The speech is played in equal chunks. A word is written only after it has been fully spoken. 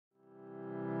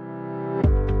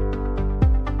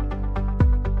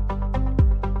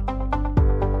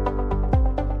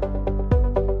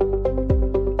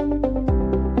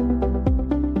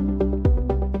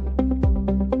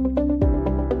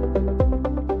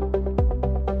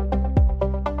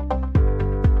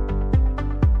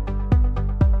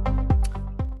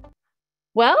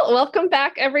Well, welcome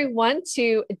back everyone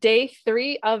to day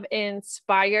 3 of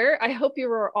InSPIRE. I hope you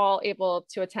were all able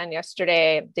to attend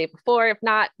yesterday, the day before. If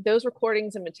not, those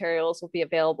recordings and materials will be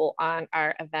available on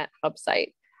our event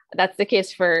website. That's the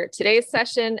case for today's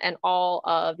session and all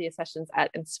of the sessions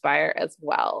at InSPIRE as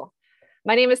well.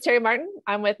 My name is Terry Martin.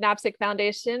 I'm with NAPSG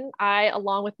Foundation. I,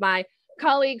 along with my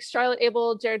colleagues, Charlotte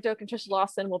Abel, Jared Doak, and Tricia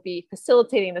Lawson, will be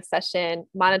facilitating the session,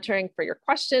 monitoring for your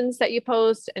questions that you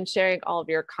post, and sharing all of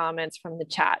your comments from the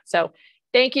chat. So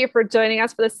thank you for joining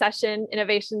us for this session,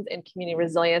 Innovations in Community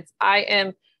Resilience. I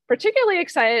am particularly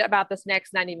excited about this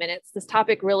next 90 minutes. This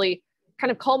topic really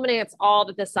kind of culminates all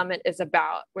that the summit is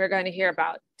about. We're going to hear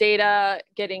about data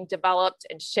getting developed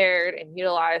and shared and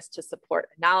utilized to support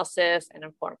analysis and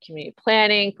inform community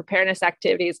planning, preparedness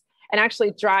activities, and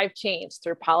actually drive change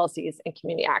through policies and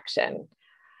community action.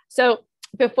 So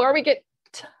before we get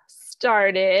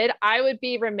started, I would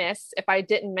be remiss if I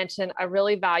didn't mention a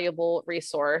really valuable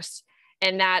resource,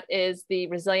 and that is the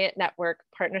Resilient Nation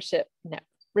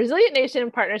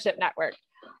Partnership Network.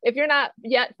 If you're not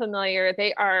yet familiar,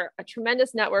 they are a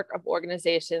tremendous network of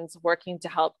organizations working to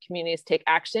help communities take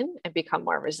action and become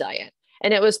more resilient.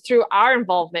 And it was through our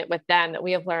involvement with them that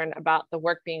we have learned about the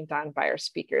work being done by our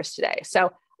speakers today.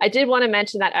 So I did want to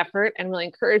mention that effort and really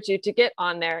encourage you to get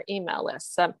on their email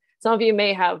list. Some of you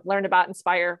may have learned about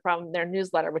InSPIRE from their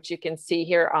newsletter, which you can see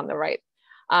here on the right.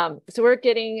 So we're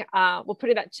getting, we'll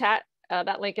put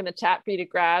that link in the chat for you to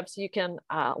grab so you can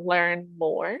learn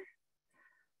more.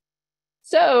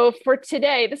 So for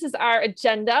today, this is our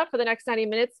agenda for the next 90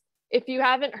 minutes. If you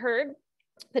haven't heard,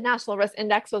 the National Risk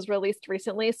Index was released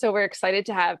recently, so we're excited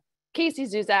to have Casey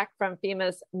Zuzak from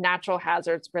FEMA's Natural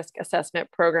Hazards Risk Assessment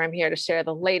Program here to share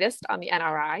the latest on the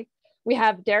NRI. We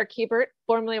have Derek Hebert,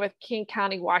 formerly with King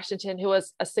County, Washington, who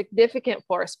was a significant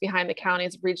force behind the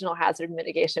county's Regional Hazard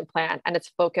Mitigation Plan and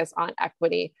its focus on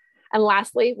equity. And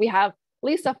lastly, we have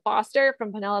Lisa Foster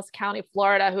from Pinellas County,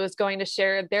 Florida, who is going to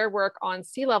share their work on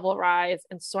sea level rise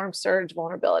and storm surge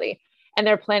vulnerability and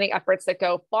their planning efforts that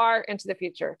go far into the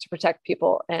future to protect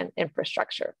people and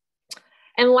infrastructure.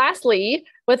 And lastly,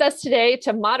 with us today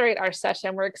to moderate our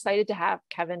session, we're excited to have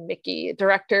Kevin Mickey,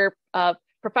 Director of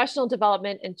Professional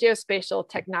Development and Geospatial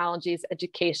Technologies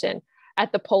Education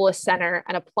at the Polis Center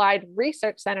and Applied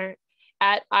Research Center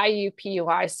at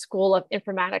IUPUI School of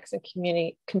Informatics and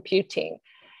Community Computing.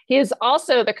 He is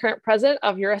also the current president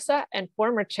of URISA and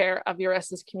former chair of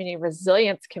URISA's Community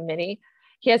Resilience Committee.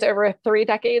 He has over 3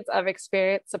 decades of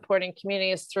experience supporting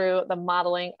communities through the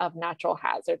modeling of natural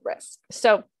hazard risk.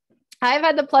 So I've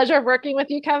had the pleasure of working with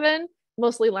you, Kevin,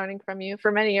 mostly learning from you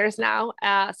for many years now.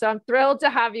 So I'm thrilled to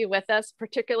have you with us,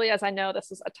 particularly as I know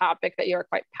this is a topic that you're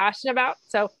quite passionate about.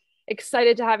 So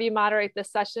excited to have you moderate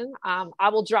this session. I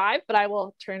will drive, but I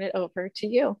will turn it over to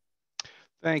you.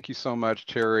 Thank you so much,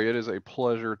 Terry. It is a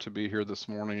pleasure to be here this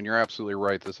morning. And you're absolutely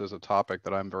right. This is a topic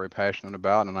that I'm very passionate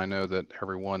about. And I know that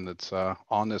everyone that's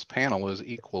on this panel is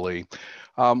equally.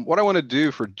 What I want to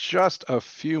do for just a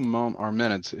few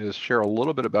minutes is share a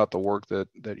little bit about the work that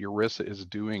URISA is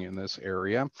doing in this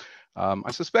area.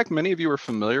 I suspect many of you are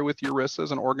familiar with URISA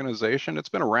as an organization. It's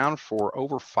been around for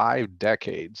over 5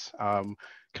 decades.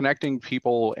 Connecting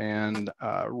people and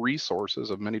resources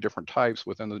of many different types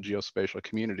within the geospatial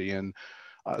community. And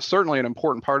certainly an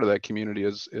important part of that community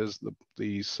is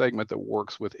the segment that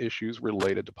works with issues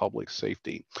related to public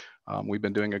safety. We've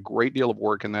been doing a great deal of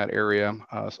work in that area,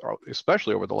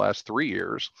 especially over the last 3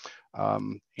 years.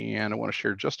 And I want to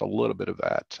share just a little bit of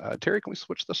that. Terry, can we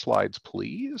switch the slides,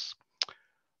 please?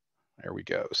 There we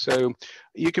go. So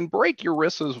you can break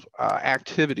URISA's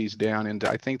activities down into,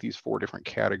 I think, these 4 different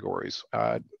categories.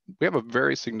 We have a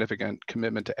very significant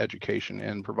commitment to education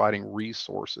and providing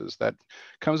resources that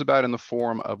comes about in the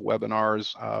form of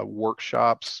webinars,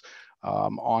 workshops,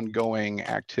 ongoing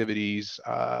activities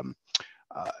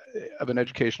of an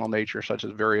educational nature, such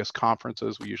as various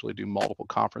conferences. We usually do multiple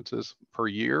conferences per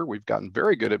year. We've gotten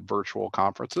very good at virtual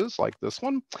conferences like this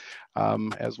one,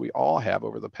 as we all have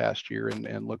over the past year,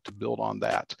 and look to build on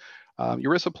that.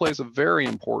 URISA plays a very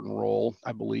important role,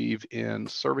 I believe, in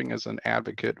serving as an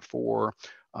advocate for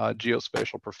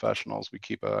geospatial professionals. We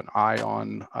keep an eye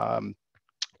on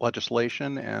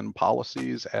legislation and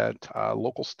policies at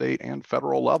local, state, and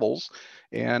federal levels,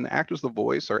 and act as the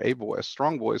voice, or a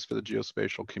strong voice for the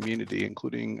geospatial community,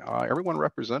 including everyone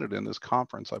represented in this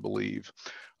conference, I believe.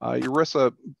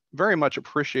 URISA very much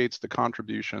appreciates the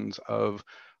contributions of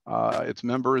its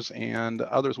members and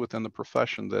others within the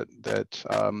profession that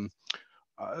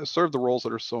serve the roles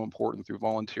that are so important through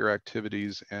volunteer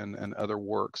activities and other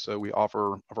work. So we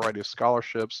offer a variety of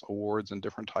scholarships, awards, and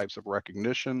different types of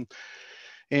recognition.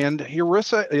 And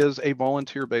ERISA is a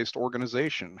volunteer-based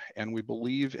organization, and we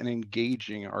believe in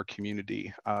engaging our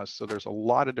community. So there's a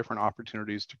lot of different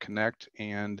opportunities to connect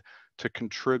and to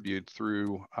contribute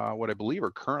through what I believe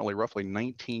are currently roughly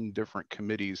 19 different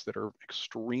committees that are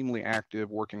extremely active,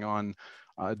 working on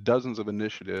dozens of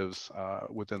initiatives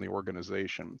within the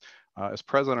organization. As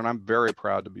president, I'm very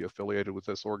proud to be affiliated with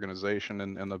this organization,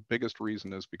 and the biggest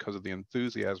reason is because of the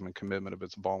enthusiasm and commitment of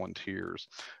its volunteers.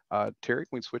 Terry,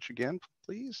 can we switch again,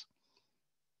 please?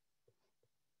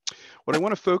 What I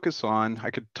want to focus on, I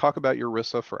could talk about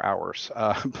ERISA for hours,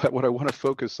 but what I want to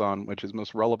focus on, which is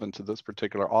most relevant to this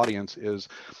particular audience, is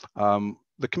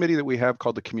the committee that we have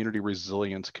called the Community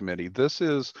Resilience Committee. This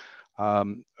is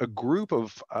a group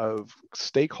of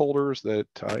stakeholders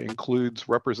that includes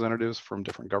representatives from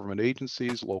different government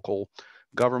agencies, local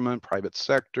government, private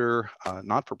sector,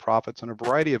 not-for-profits, and a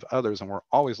variety of others, and we're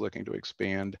always looking to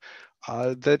expand,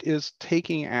 that is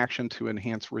taking action to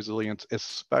enhance resilience,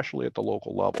 especially at the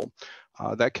local level.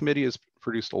 That committee has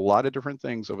produced a lot of different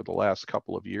things over the last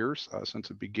couple of years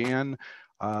since it began,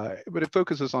 but it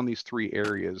focuses on these three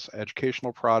areas: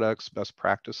 educational products, best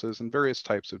practices, and various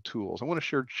types of tools. I want to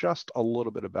share just a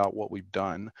little bit about what we've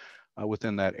done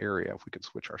within that area. If we could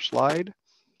switch our slide.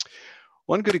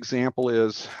 One good example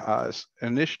is an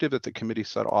initiative that the committee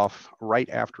set off right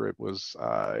after it was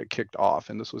kicked off,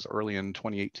 and this was early in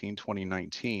 2018,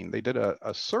 2019. They did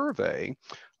a survey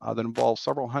that involved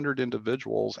several hundred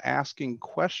individuals asking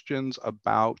questions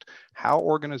about how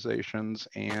organizations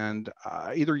and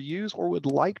either use or would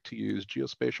like to use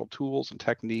geospatial tools and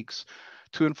techniques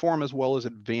to inform as well as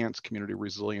advance community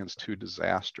resilience to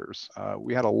disasters.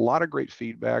 We had a lot of great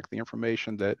feedback. The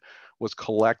information that was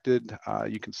collected,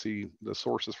 you can see the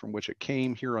sources from which it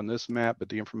came here on this map, but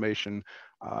the information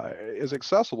is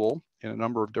accessible in a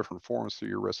number of different forms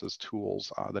through ERISA's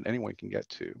tools that anyone can get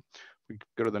to. We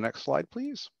go to the next slide,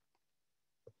 please.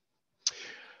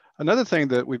 Another thing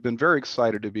that we've been very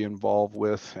excited to be involved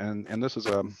with, and this is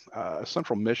a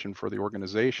central mission for the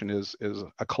organization, is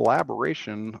a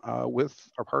collaboration with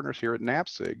our partners here at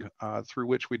NAPSG, through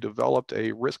which we developed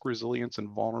a risk resilience and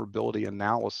vulnerability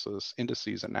analysis,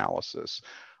 indices analysis.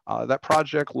 That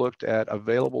project looked at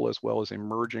available as well as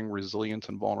emerging resilience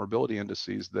and vulnerability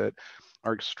indices that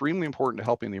are extremely important to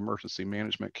helping the emergency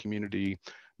management community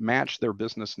match their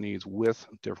business needs with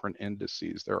different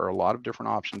indices. There are a lot of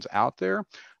different options out there.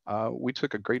 We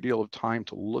took a great deal of time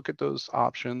to look at those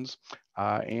options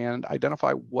and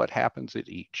identify what happens at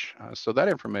each. So that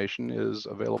information is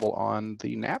available on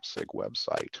the NAPSG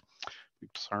website. We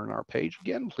turn our page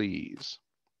again, please.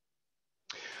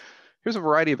 Here's a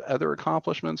variety of other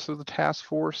accomplishments of the task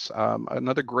force.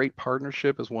 Another great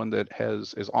partnership is one that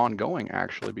is ongoing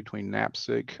actually between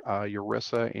NAPSG,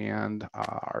 ERISA, and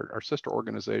our sister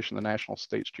organization, the National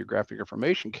States Geographic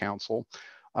Information Council,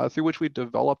 through which we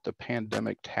developed a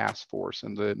pandemic task force.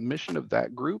 And the mission of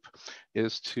that group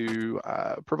is to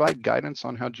provide guidance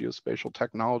on how geospatial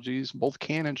technologies both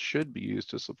can and should be used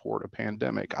to support a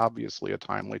pandemic, obviously a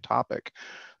timely topic.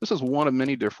 This is one of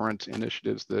many different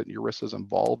initiatives that ERISA is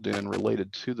involved in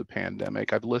related to the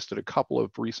pandemic. I've listed a couple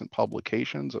of recent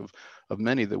publications of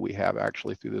many that we have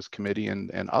actually through this committee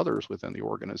and others within the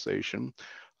organization.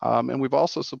 And we've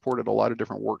also supported a lot of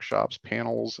different workshops,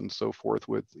 panels, and so forth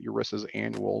with ERISA's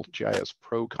annual GIS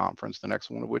Pro conference, the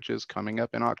next one of which is coming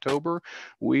up in October,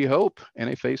 we hope, in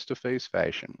a face-to-face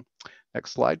fashion.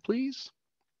 Next slide, please.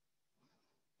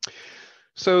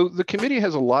 So the committee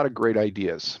has a lot of great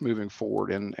ideas moving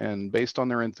forward, and based on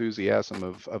their enthusiasm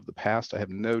of the past, I have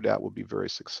no doubt will be very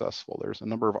successful. There's a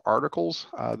number of articles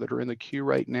that are in the queue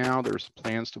right now. There's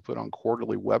plans to put on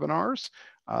quarterly webinars.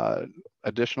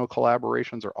 Additional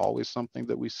collaborations are always something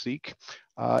that we seek.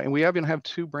 And we even have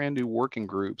two brand new working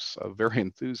groups of very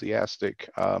enthusiastic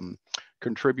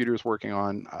contributors working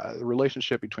on the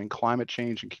relationship between climate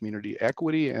change and community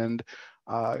equity and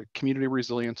community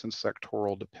resilience and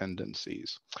sectoral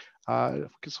dependencies. If we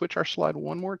could switch our slide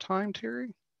one more time, Terry.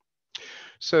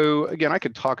 So again, I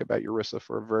could talk about ERISA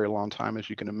for a very long time, as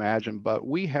you can imagine, but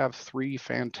we have three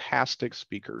fantastic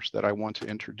speakers that I want to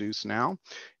introduce now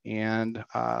and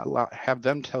have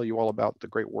them tell you all about the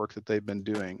great work that they've been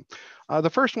doing. The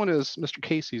first one is Mr.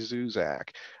 Casey Zuzak.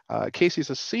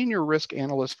 Casey's a senior risk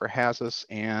analyst for HAZUS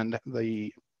and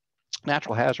the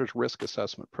Natural Hazards Risk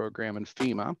Assessment Program in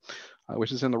FEMA,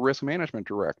 which is in the Risk Management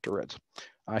Directorate.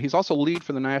 He's also lead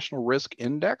for the National Risk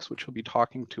Index, which he'll be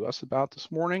talking to us about this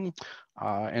morning.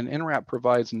 And NRAP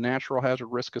provides natural hazard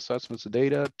risk assessments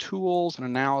data, tools, and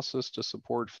analysis to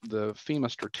support the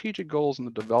FEMA strategic goals and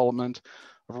the development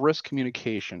of risk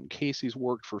communication. Casey's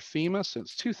worked for FEMA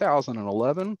since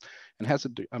 2011 and has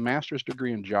a master's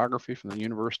degree in geography from the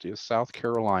University of South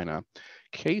Carolina.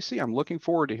 Casey, I'm looking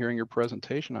forward to hearing your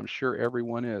presentation. I'm sure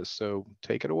everyone is, so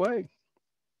take it away.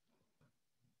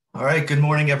 All right, good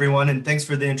morning, everyone, and thanks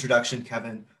for the introduction,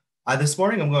 Kevin. This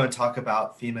morning, I'm going to talk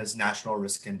about FEMA's National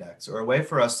Risk Index, or a way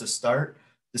for us to start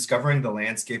discovering the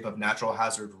landscape of natural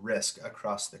hazard risk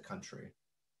across the country.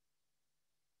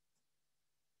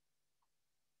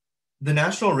 The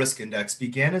National Risk Index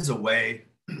began as a way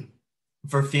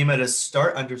for FEMA to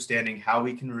start understanding how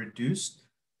we can reduce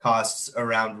costs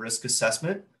around risk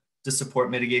assessment to support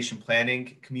mitigation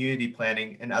planning, community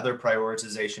planning, and other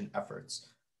prioritization efforts.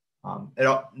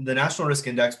 The National Risk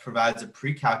Index provides a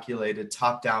pre-calculated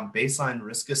top-down baseline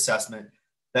risk assessment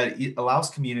that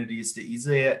allows communities to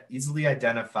easily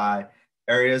identify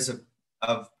areas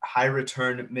of high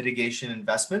return mitigation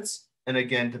investments, and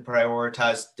again, to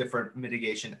prioritize different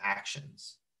mitigation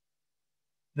actions.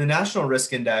 The National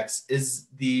Risk Index is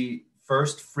the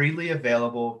first freely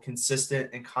available, consistent,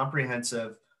 and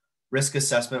comprehensive risk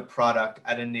assessment product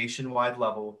at a nationwide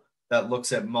level that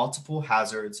looks at multiple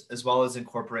hazards as well as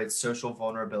incorporates social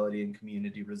vulnerability and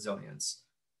community resilience.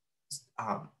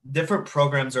 Different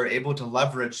programs are able to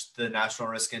leverage the National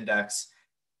Risk Index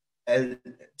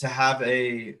to have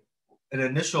an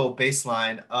initial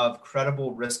baseline of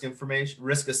credible risk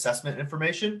assessment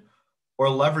information, or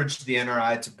leverage the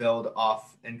NRI to build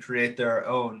off and create their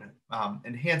own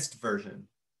enhanced version.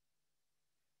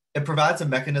 It provides a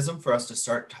mechanism for us to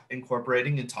start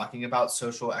incorporating and talking about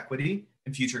social equity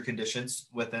and future conditions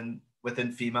within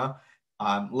FEMA,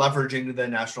 leveraging the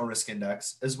National Risk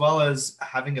Index, as well as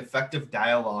having effective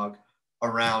dialogue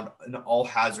around an all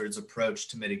hazards approach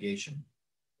to mitigation.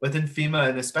 Within FEMA,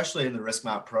 and especially in the Risk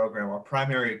Map program, our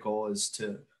primary goal is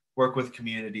to work with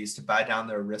communities to buy down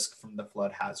their risk from the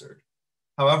flood hazard.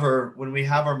 However, when we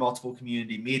have our multiple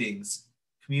community meetings,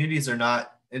 communities are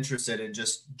not interested in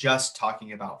just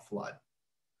talking about flood.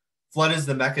 Flood is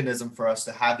the mechanism for us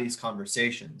to have these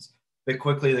conversations, but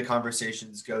quickly the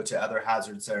conversations go to other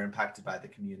hazards that are impacted by the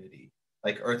community,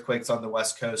 like earthquakes on the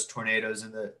West Coast, tornadoes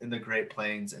in the Great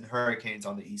Plains, and hurricanes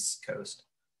on the East Coast.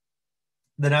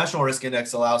 The National Risk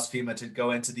Index allows FEMA to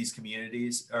go into these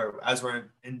communities, or as we're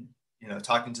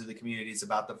talking to the communities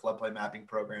about the floodplain mapping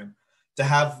program, to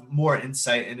have more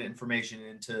insight and information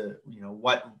into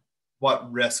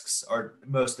what risks are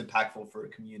most impactful for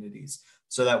communities,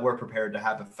 so that we're prepared to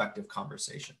have effective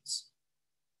conversations.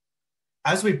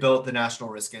 As we built the National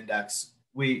Risk Index,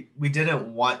 we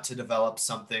didn't want to develop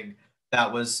something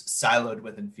that was siloed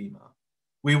within FEMA.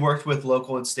 We worked with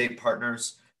local and state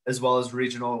partners as well as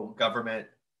regional government.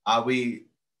 We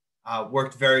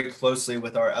worked very closely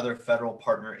with our other federal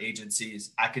partner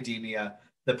agencies, academia,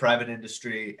 the private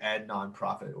industry, and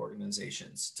nonprofit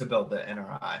organizations to build the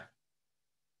NRI.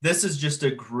 This is just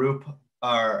a group,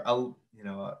 or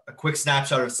a quick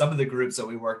snapshot of some of the groups that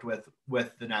we worked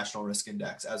with the National Risk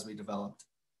Index as we developed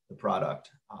the product.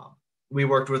 We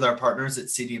worked with our partners at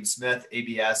CDM Smith,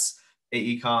 ABS,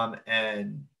 AECOM,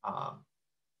 and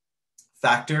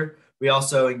Factor. We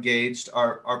also engaged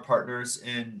our partners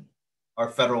in our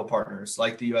federal partners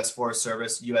like the U.S. Forest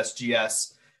Service,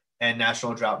 USGS, and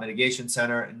National Drought Mitigation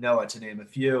Center, and NOAA, to name a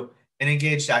few, and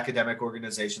engaged academic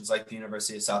organizations like the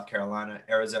University of South Carolina,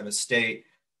 Arizona State,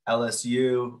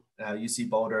 LSU, UC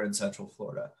Boulder, and Central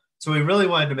Florida. So we really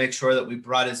wanted to make sure that we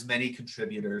brought as many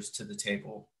contributors to the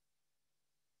table.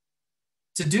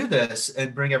 To do this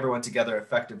and bring everyone together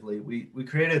effectively, we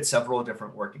created several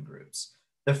different working groups.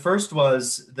 The first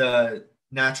was the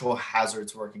Natural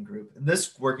Hazards Working Group. And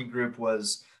this working group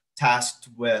was tasked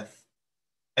with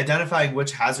identifying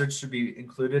which hazards should be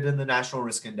included in the National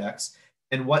Risk Index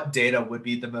and what data would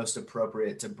be the most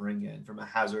appropriate to bring in from a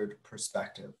hazard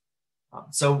perspective.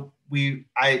 When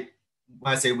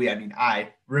I say we, I mean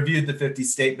I reviewed the 50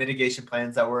 state mitigation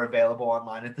plans that were available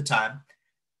online at the time.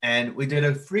 And we did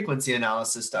a frequency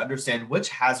analysis to understand which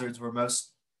hazards were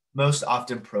most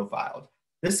often profiled.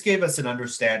 This gave us an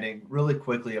understanding really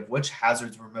quickly of which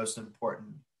hazards were most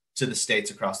important to the states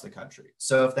across the country.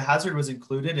 So if the hazard was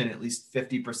included in at least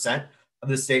 50% of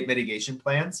the state mitigation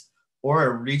plans, or a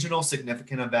regional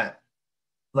significant event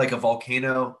like a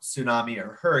volcano, tsunami,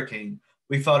 or hurricane,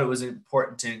 we felt it was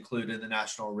important to include in the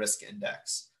National Risk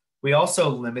Index. We also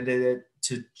limited it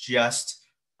to just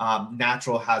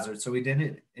natural hazards. So we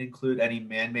didn't include any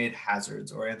man-made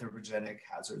hazards or anthropogenic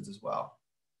hazards as well.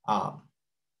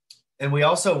 And we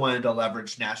also wanted to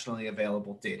leverage nationally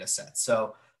available data sets.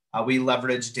 So we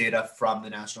leveraged data from the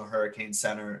National Hurricane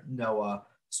Center, NOAA,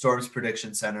 Storms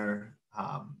Prediction Center,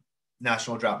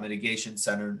 National Drought Mitigation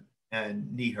Center,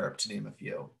 and NEHRP, to name a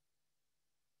few.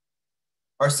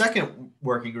 Our second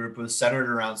working group was centered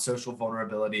around social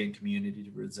vulnerability and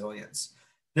community resilience.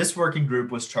 This working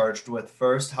group was charged with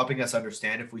first helping us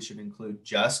understand if we should include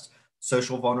just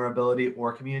social vulnerability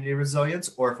or community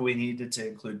resilience, or if we needed to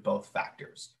include both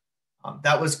factors.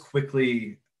 That was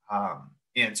quickly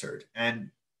answered,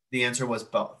 and the answer was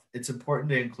both. It's important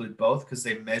to include both because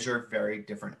they measure very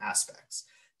different aspects.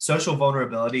 Social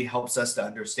vulnerability helps us to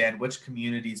understand which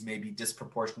communities may be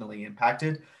disproportionately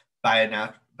impacted by a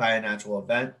natural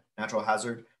event, natural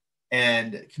hazard,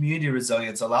 and community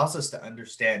resilience allows us to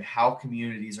understand how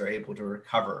communities are able to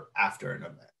recover after an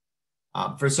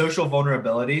event. For social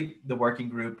vulnerability, the working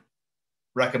group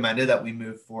recommended that we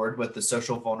move forward with the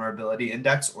Social Vulnerability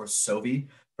Index, or SOVI,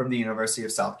 from the University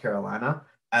of South Carolina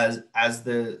as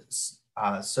the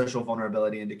social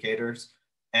vulnerability indicators.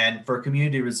 And for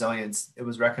community resilience, it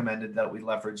was recommended that we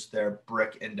leverage their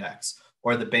BRIC index,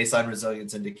 or the baseline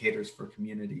resilience indicators for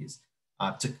communities,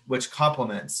 which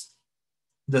complements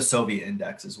the SOVI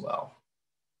index as well.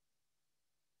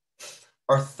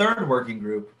 Our third working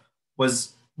group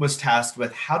was tasked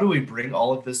with how do we bring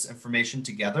all of this information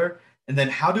together, and then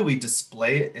how do we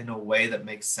display it in a way that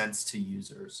makes sense to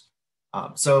users?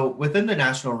 So within the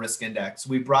National Risk Index,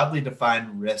 we broadly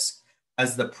define risk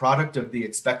as the product of the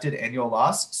expected annual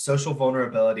loss, social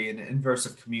vulnerability, and inverse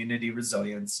of community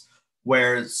resilience,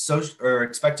 where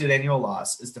expected annual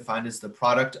loss is defined as the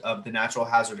product of the natural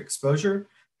hazard exposure,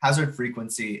 hazard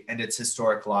frequency, and its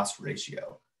historic loss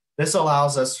ratio. This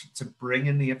allows us to bring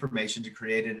in the information to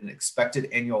create an expected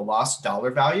annual loss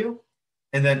dollar value,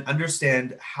 and then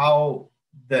understand how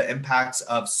the impacts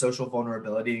of social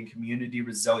vulnerability and community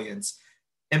resilience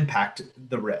impact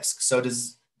the risk. So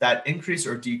does that increase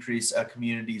or decrease a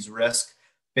community's risk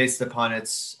based upon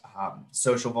its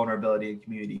social vulnerability and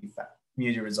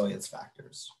community resilience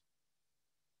factors?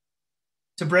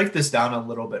 To break this down a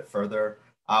little bit further,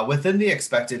 within the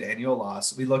expected annual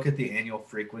loss, we look at the annual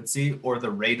frequency, or the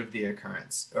rate of the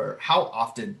occurrence, or how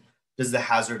often does the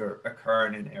hazard occur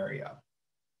in an area.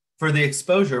 For the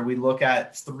exposure, we look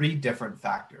at three different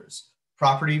factors: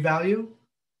 property value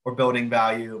or building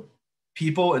value,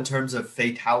 people in terms of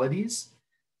fatalities,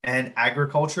 and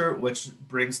agriculture, which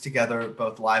brings together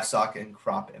both livestock and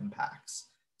crop impacts.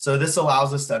 So this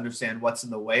allows us to understand what's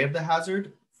in the way of the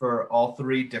hazard for all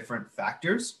three different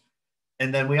factors.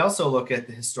 And then we also look at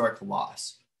the historic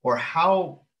loss, or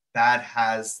how bad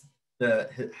has the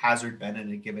hazard been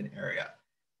in a given area.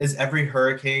 Is every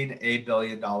hurricane $1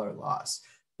 billion loss?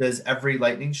 Does every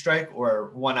lightning strike, or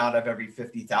 1 out of every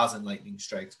 50,000 lightning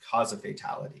strikes, cause a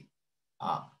fatality?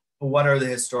 What are the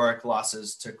historic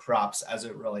losses to crops as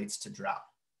it relates to drought?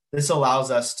 This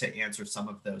allows us to answer some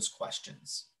of those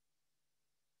questions.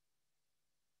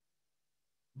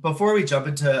 Before we jump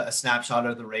into a snapshot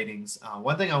of the ratings,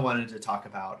 one thing I wanted to talk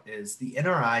about is the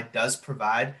NRI does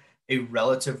provide a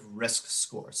relative risk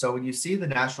score. So when you see the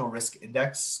National Risk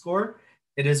Index score,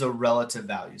 it is a relative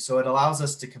value. So it allows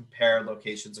us to compare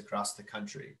locations across the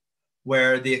country,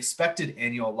 where the expected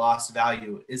annual loss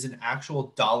value is an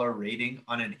actual dollar rating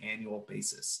on an annual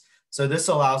basis. So this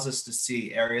allows us to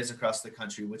see areas across the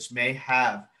country which may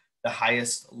have the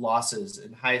highest losses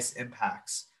and highest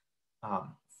impacts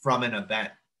from an event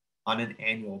on an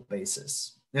annual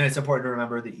basis. And it's important to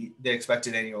remember the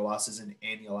expected annual loss is an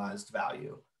annualized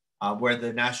value, where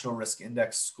the National Risk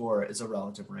Index score is a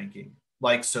relative ranking,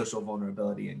 like social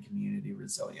vulnerability and community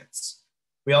resilience.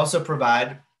 We also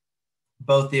provide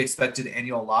both the expected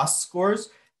annual loss scores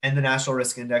and the National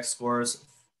Risk Index scores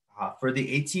for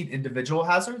the 18 individual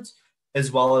hazards,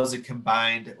 as well as a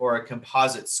combined or a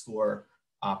composite score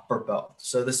for both.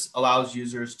 So this allows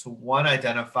users to, one,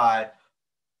 identify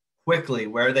quickly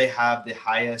where they have the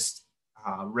highest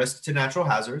risk to natural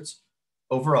hazards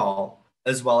overall,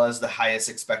 as well as the highest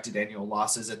expected annual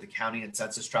losses at the county and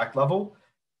census tract level.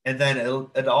 And then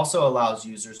it also allows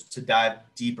users to dive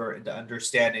deeper into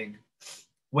understanding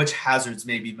which hazards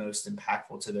may be most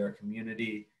impactful to their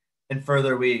community. And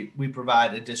further, we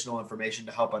provide additional information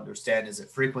to help understand, is it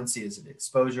frequency, is it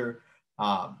exposure?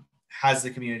 Has the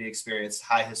community experienced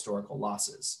high historical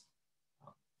losses?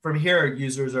 From here,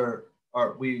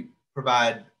 we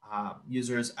provide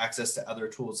users access to other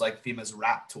tools like FEMA's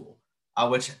RAP tool,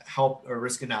 which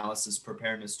risk analysis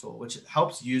preparedness tool, which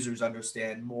helps users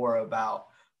understand more about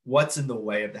what's in the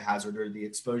way of the hazard or the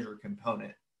exposure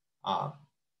component.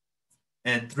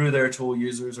 And through their tool,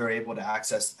 users are able to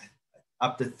access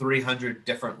up to 300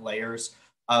 different layers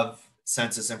of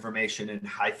census information and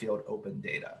high field open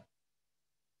data.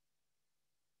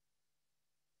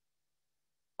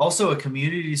 Also, a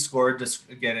community score,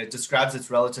 again, it describes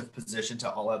its relative position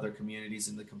to all other communities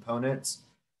in the components.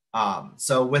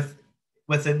 So with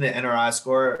within the NRI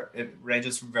score, it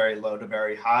ranges from very low to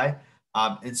very high.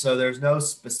 And so there's no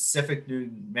specific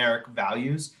numeric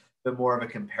values, but more of a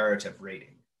comparative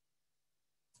rating.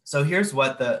 So here's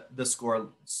what the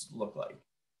scores look like.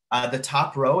 The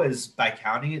top row is by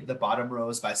county. The bottom row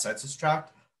is by census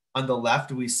tract. On the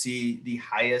left, we see the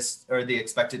highest or the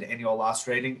expected annual loss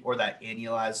rating, or that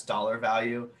annualized dollar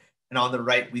value. And on the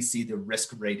right, we see the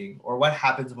risk rating, or what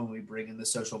happens when we bring in the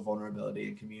social vulnerability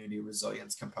and community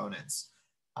resilience components.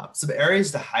 Some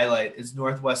areas to highlight is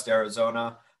Northwest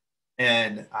Arizona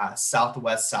and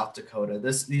Southwest South Dakota.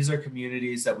 These are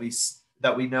communities that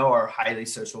we know are highly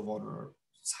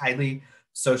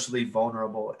socially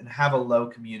vulnerable and have a low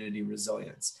community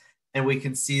resilience. And we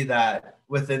can see that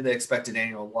within the expected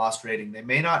annual loss rating,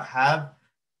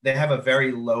 they have a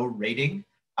very low rating,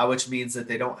 which means that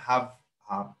they don't have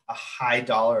a high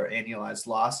dollar annualized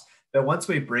loss. But once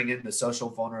we bring in the social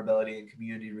vulnerability and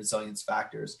community resilience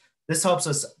factors, this helps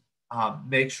us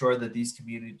make sure that these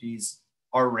communities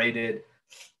are rated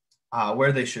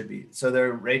where they should be. So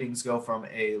their ratings go from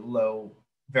a low,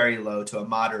 very low, to a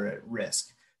moderate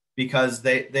risk, because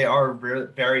they are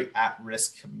very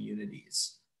at-risk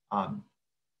communities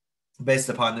based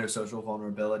upon their social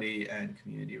vulnerability and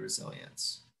community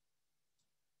resilience.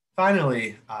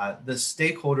 Finally, the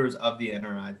stakeholders of the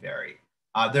NRI vary.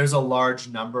 There's a large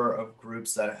number of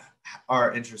groups that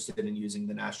are interested in using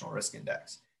the National Risk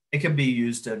Index. It can be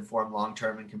used to inform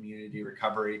long-term and community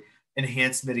recovery,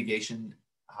 enhance mitigation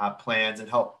plans, and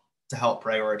help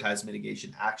prioritize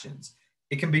mitigation actions.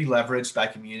 It can be leveraged by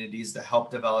communities to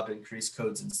help develop increased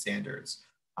codes and standards.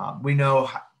 We know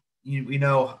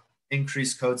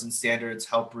increased codes and standards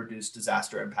help reduce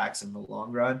disaster impacts in the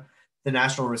long run. The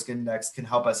National Risk Index can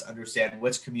help us understand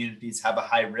which communities have a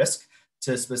high risk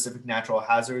to specific natural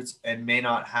hazards and may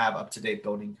not have up-to-date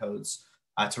building codes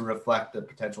to reflect the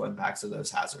potential impacts of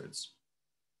those hazards.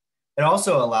 It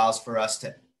also allows for us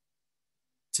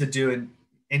to do an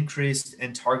increased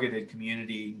and targeted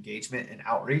community engagement and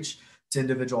outreach to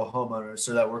individual homeowners,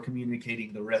 so that we're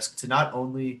communicating the risk to not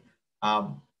only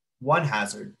one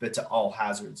hazard, but to all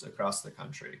hazards across the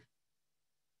country.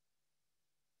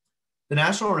 The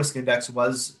National Risk Index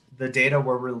the data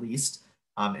were released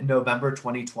in November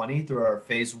 2020 through our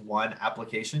phase 1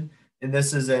 application. And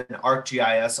this is an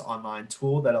ArcGIS online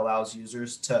tool that allows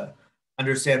users to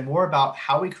understand more about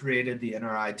how we created the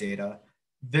NRI data,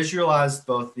 visualize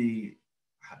both the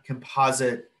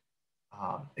composite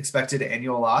expected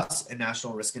annual loss and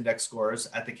National Risk Index scores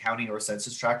at the county or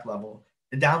census tract level,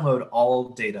 and download all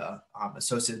data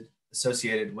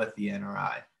associated with the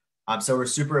NRI. So we're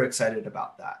super excited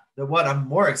about that. What I'm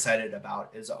more excited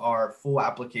about is our full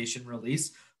application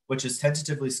release, which is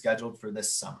tentatively scheduled for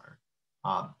this summer.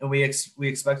 And we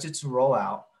expect it to roll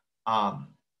out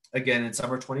again in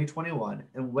summer 2021.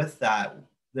 And with that,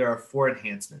 there are 4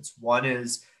 enhancements. One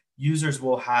is users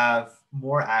will have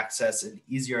more access and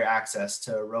easier access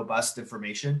to robust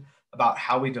information about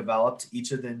how we developed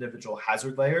each of the individual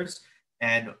hazard layers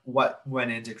and what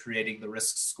went into creating the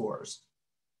risk scores.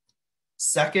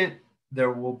 Second,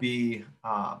 there will be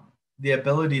the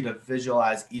ability to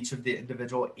visualize each of the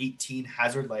individual 18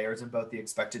 hazard layers in both the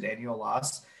expected annual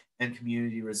loss and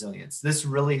community resilience. This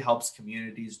really helps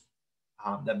communities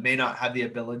that may not have the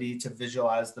ability to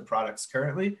visualize the products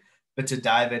currently, but to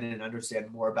dive in and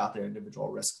understand more about their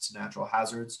individual risks to natural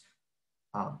hazards.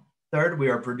 Third, we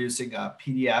are producing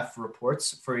PDF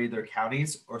reports for either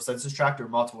counties or census tract, or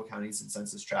multiple counties and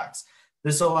census tracts.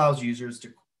 This allows users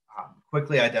to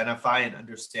quickly identify and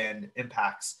understand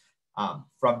impacts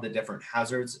from the different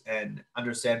hazards and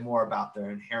understand more about their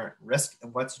inherent risk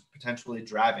and what's potentially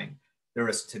driving the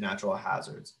risk to natural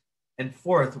hazards. And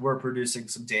fourth, we're producing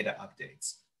some data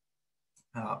updates.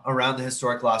 Around the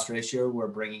historic loss ratio, we're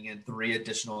bringing in 3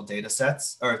 additional data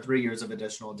sets, or 3 years of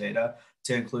additional data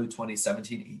to include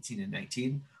 2017, 18, and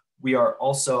 19. We are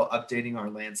also updating our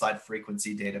landslide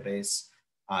frequency database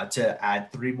to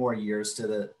add 3 more years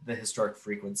to the historic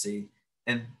frequency.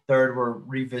 And third, we're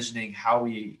revisioning how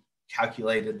we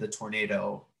calculated the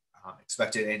tornado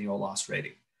expected annual loss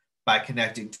rating by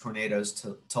connecting tornadoes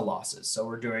to losses. So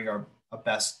we're doing our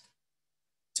best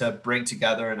to bring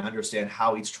together and understand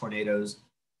how each tornadoes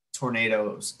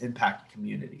impact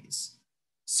communities.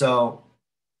 So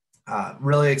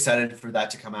really excited for that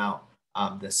to come out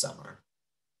this summer.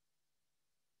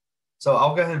 So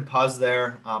I'll go ahead and pause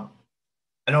there. I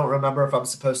don't remember if I'm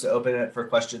supposed to open it for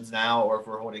questions now or if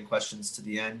we're holding questions to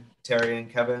the end, Terry and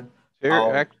Kevin.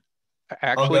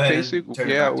 Actually, Casey,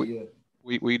 yeah,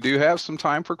 We do have some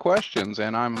time for questions,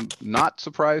 and I'm not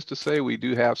surprised to say we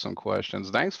do have some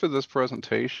questions. Thanks for this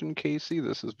presentation, Casey.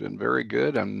 This has been very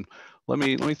good, and let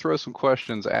me throw some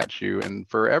questions at you. And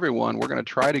for everyone, we're going to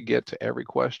try to get to every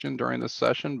question during this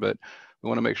session, but we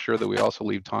want to make sure that we also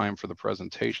leave time for the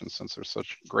presentation since there's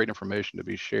such great information to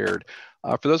be shared.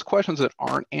 For those questions that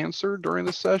aren't answered during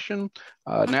the session,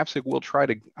 NAPSG will try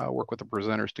to work with the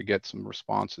presenters to get some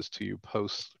responses to you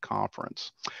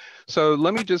post-conference. So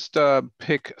let me just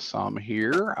pick some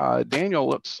here. Daniel,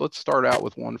 let's start out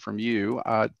with one from you.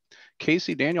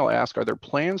 Casey, Daniel asked, are there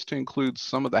plans to include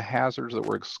some of the hazards that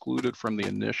were excluded from the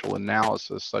initial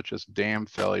analysis, such as dam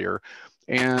failure?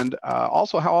 And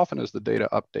also, how often is the data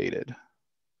updated?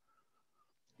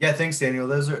 Yeah, thanks, Daniel.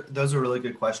 Those are really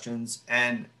good questions.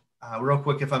 And real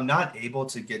quick, if I'm not able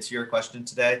to get to your question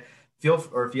today,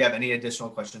 or if you have any additional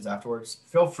questions afterwards,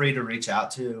 feel free to reach out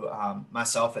to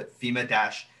myself at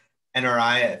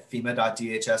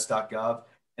FEMA-NRI@fema.dhs.gov,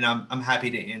 and I'm happy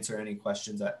to answer any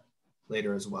questions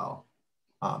later as well.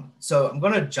 So I'm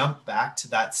going to jump back to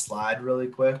that slide really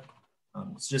quick,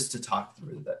 just to talk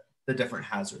through the different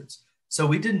hazards. So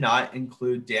we did not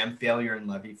include dam failure and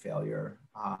levee failure.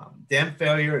 Dam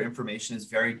failure information is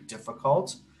very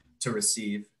difficult to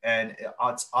receive, and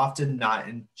it's often not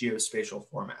in geospatial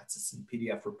formats. It's in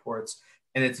PDF reports,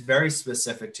 and it's very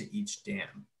specific to each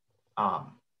dam.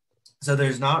 So there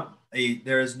is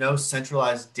no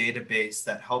centralized database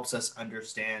that helps us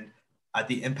understand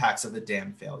the impacts of a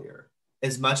dam failure.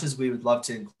 As much as we would love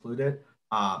to include it,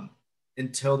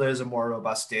 until there's a more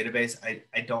robust database,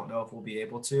 I don't know if we'll be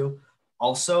able to.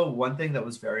 Also, one thing that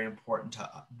was very important to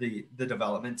the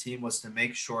development team was to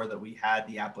make sure that we had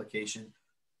the application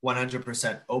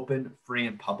 100% open, free,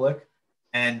 and public.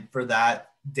 And for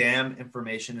that, dam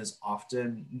information is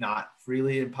often not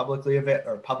freely and publicly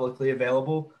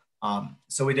available.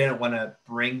 So we didn't want to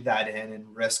bring that in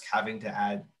and risk having to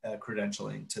add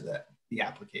credentialing to the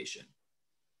application.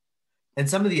 And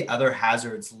some of the other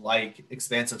hazards like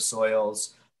expansive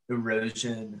soils,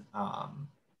 erosion,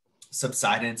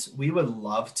 subsidence, we would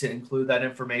love to include that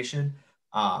information.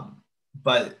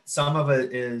 But some of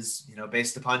it is,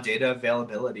 based upon data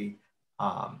availability.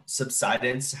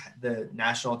 Subsidence, the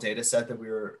national data set that we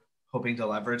were hoping to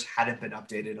leverage, hadn't been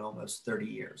updated in almost 30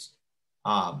 years.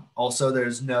 Also,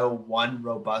 there's no one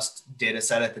robust data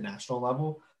set at the national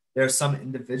level. There are some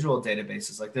individual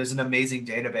databases, like there's an amazing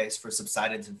database for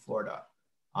subsidence in Florida,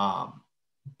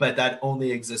 but that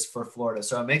only exists for Florida.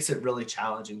 So it makes it really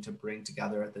challenging to bring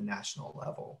together at the national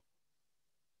level.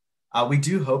 We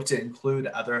do hope to include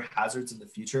other hazards in the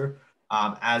future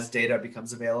as data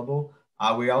becomes available.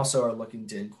 We also are looking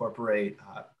to incorporate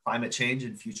climate change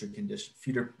and future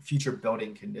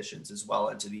building conditions as well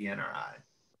into the NRI.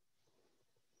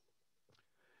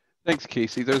 Thanks,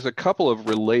 Casey. There's a couple of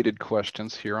related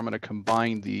questions here. I'm going to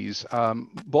combine these.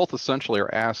 Both essentially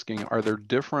are asking, are there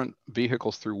different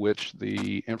vehicles through which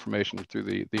the information through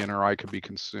the NRI could be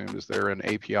consumed? Is there an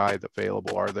API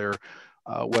available? Are there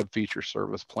web feature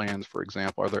service plans, for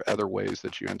example? Are there other ways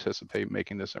that you anticipate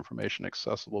making this information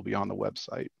accessible beyond the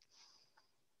website?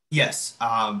 Yes,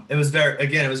 it was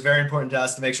very important to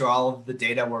us to make sure all of the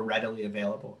data were readily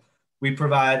available. We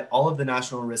provide all of the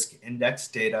National Risk Index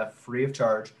data free of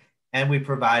charge, and we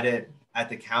provide it at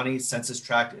the county, census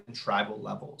tract, and tribal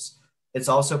levels. It's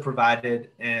also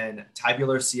provided in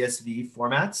tabular CSV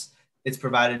formats. It's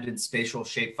provided in spatial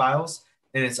shapefiles,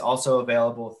 and it's also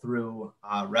available through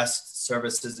REST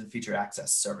services and feature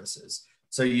access services.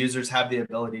 So users have the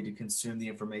ability to consume the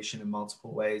information in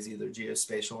multiple ways, either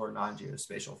geospatial or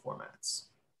non-geospatial formats.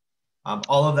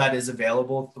 All of that is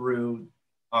available through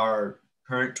our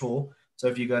current tool. So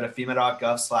if you go to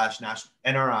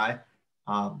FEMA.gov/NRI,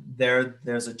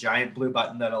 there's a giant blue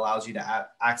button that allows you to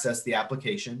access the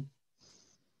application.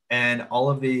 And all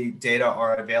of the data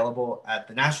are available at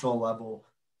the national level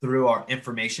through our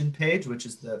information page, which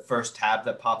is the first tab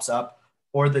that pops up,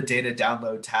 or the data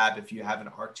download tab. If you have an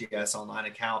ArcGIS online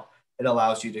account, it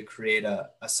allows you to create a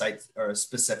site or a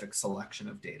specific selection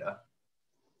of data.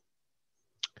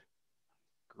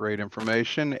 Great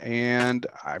information. And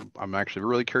I'm actually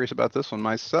really curious about this one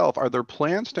myself. Are there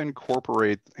plans to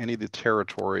incorporate any of the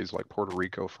territories like Puerto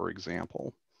Rico, for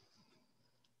example?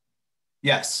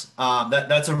 Yes,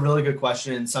 that's a really good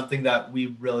question and something that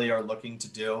we really are looking to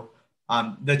do.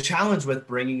 The challenge with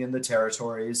bringing in the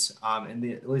territories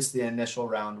in at least the initial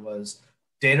round was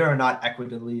data are not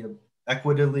equitably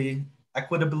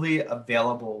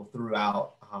available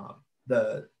throughout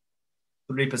the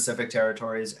 3 Pacific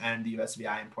territories and the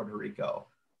USVI in Puerto Rico.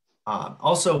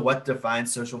 Also, what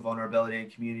defines social vulnerability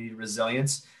and community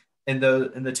resilience in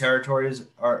the territories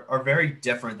are very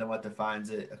different than what defines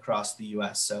it across the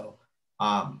U.S. So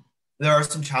there are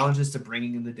some challenges to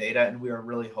bringing in the data, and we are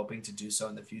really hoping to do so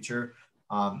in the future.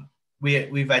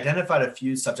 We've identified a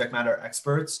few subject matter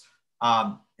experts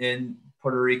in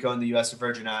Puerto Rico and the U.S.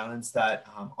 Virgin Islands that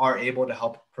are able to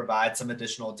help provide some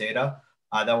additional data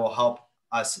that will help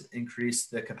us increase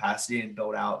the capacity and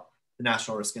build out the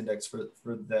National Risk Index for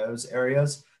those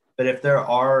areas. But if there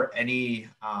are any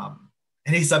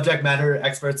subject matter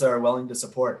experts that are willing to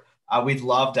support, we'd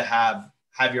love to have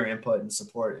your input and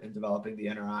support in developing the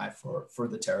NRI for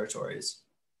the territories.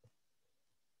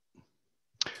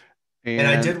 And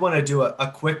I did want to do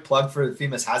a quick plug for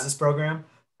FEMA's HAZIS program.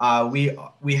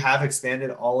 We have expanded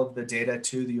all of the data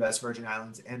to the U.S. Virgin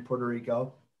Islands and Puerto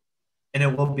Rico, and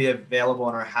it will be available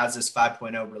in our HAZIS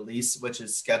 5.0 release, which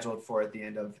is scheduled for at the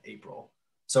end of April.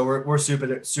 So we're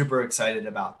super excited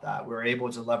about that. We're able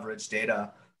to leverage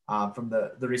data from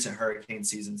the recent hurricane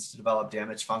seasons to develop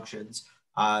damage functions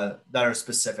that are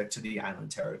specific to the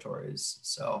island territories.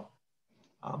 So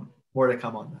more to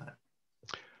come on that.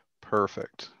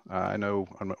 Perfect. I know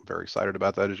I'm very excited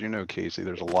about that. As you know, Casey,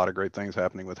 there's a lot of great things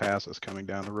happening with HAZIS coming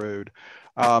down the road.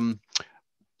 I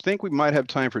think we might have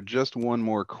time for just one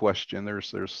more question.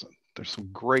 There's some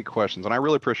great questions, and I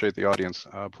really appreciate the audience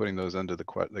putting those into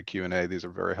the Q&A. These are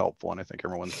very helpful, and I think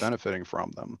everyone's benefiting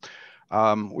from them.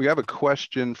 We have a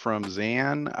question from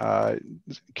Zan.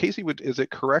 Casey, is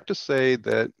it correct to say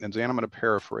that, and Zan, I'm going to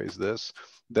paraphrase this,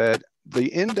 that the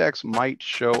index might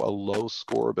show a low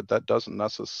score, but that doesn't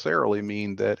necessarily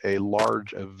mean that a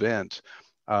large event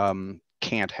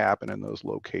can't happen in those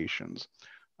locations?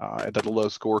 That the low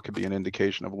score could be an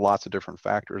indication of lots of different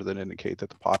factors that indicate that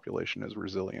the population is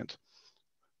resilient.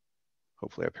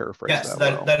 Hopefully I paraphrased that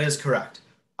well. Yes, that is correct.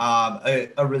 A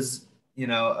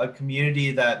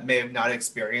community that may have not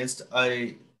experienced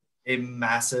a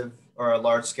massive or a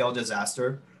large scale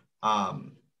disaster,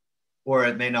 or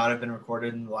it may not have been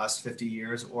recorded in the last 50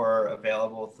 years or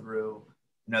available through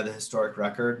the historic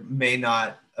record, may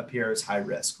not appear as high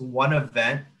risk. One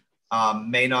event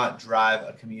may not drive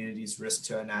a community's risk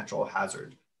to a natural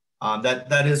hazard.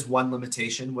 That is one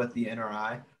limitation with the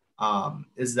NRI,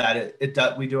 is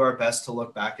that we do our best to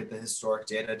look back at the historic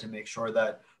data to make sure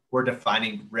that we're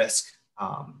defining risk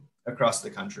across the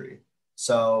country.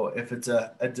 So if it's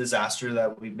a disaster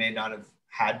that we may not have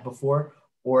had before,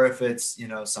 or if it's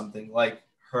something like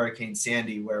Hurricane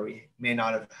Sandy, where we may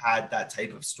not have had that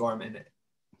type of storm in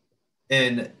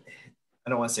I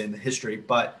don't want to say in the history,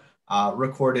 but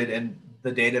recorded in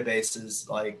the databases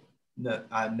like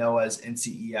NOAA's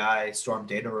NCEI storm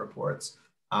data reports,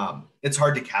 it's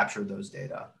hard to capture those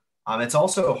data. It's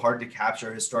also hard to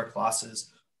capture historic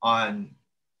losses on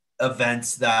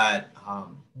events that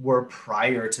were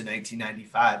prior to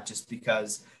 1995, just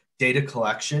because data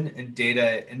collection and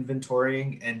data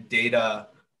inventorying and data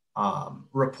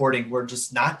reporting were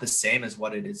just not the same as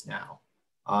what it is now.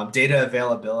 Data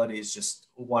availability is just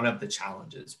one of the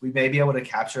challenges. We may be able to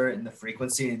capture it in the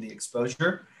frequency and the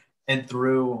exposure, and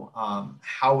through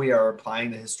how we are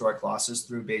applying the historic losses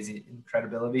through Bayesian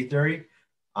credibility theory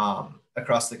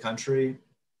across the country.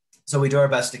 So we do our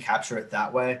best to capture it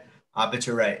that way. But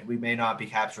you're right, we may not be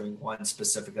capturing one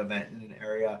specific event in an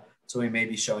area, so we may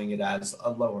be showing it as a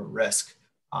lower risk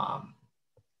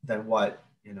than what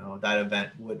that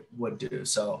event would do.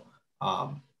 So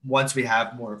once we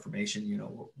have more information,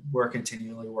 we're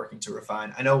continually working to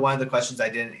refine. I know one of the questions I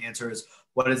didn't answer is,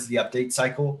 what is the update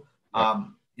cycle?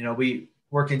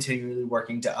 We're continually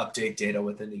working to update data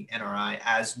within the NRI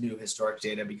as new historic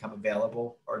data become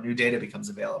available or new data becomes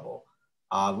available.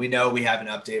 We know we have an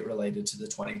update related to the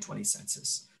 2020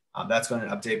 census. That's going to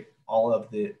update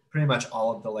pretty much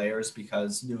all of the layers,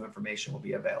 because new information will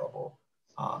be available.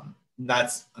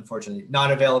 That's unfortunately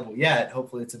not available yet.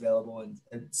 Hopefully it's available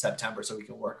in September, so we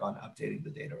can work on updating the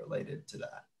data related to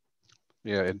that.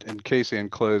 Yeah, and Casey, in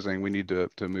closing, we need to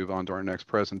move on to our next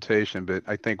presentation, but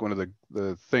I think one of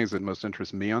the things that most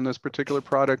interests me on this particular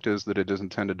product is that it is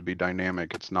intended to be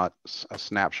dynamic. It's not a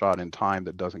snapshot in time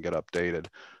that doesn't get updated,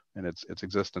 and its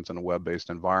existence in a web-based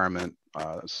environment,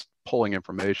 pulling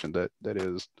information that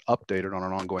is updated on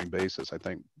an ongoing basis, I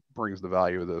think brings the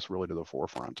value of this really to the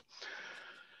forefront.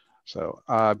 So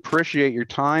appreciate your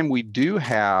time. We do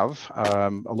have a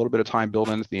little bit of time built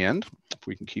in at the end, if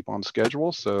we can keep on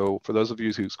schedule. So for those of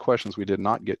you whose questions we did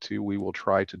not get to, we will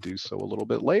try to do so a little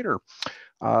bit later.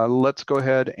 Let's go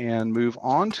ahead and move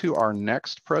on to our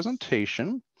next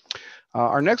presentation.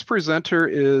 Our next presenter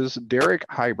is Derek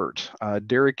Hibert.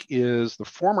 Derek is the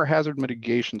former hazard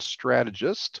mitigation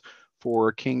strategist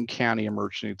for King County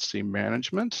Emergency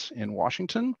Management in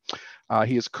Washington.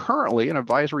 He is currently an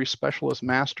advisory specialist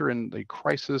master in the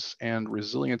crisis and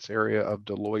resilience area of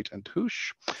Deloitte and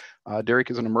Touche.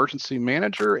 Derek is an emergency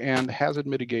manager and hazard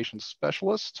mitigation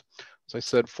specialist. As I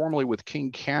said, formerly with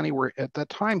King County, where at that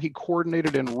time he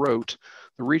coordinated and wrote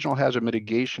the regional hazard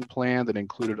mitigation plan that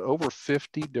included over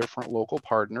 50 different local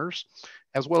partners,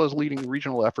 as well as leading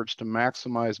regional efforts to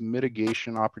maximize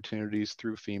mitigation opportunities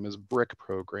through FEMA's BRIC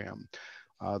program.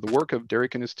 The work of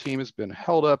Derek and his team has been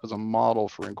held up as a model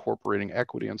for incorporating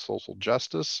equity and social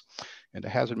justice into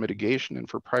hazard mitigation and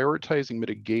for prioritizing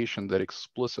mitigation that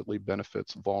explicitly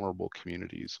benefits vulnerable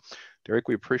communities. Derek,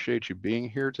 we appreciate you being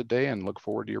here today and look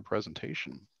forward to your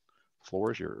presentation. The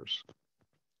floor is yours.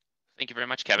 Thank you very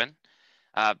much, Kevin.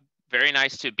 Very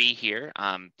nice to be here.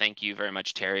 Thank you very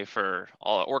much, Terry, for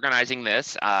organizing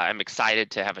this. I'm excited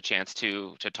to have a chance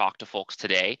to talk to folks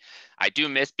today. I do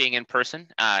miss being in person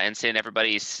and seeing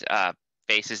everybody's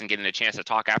faces and getting a chance to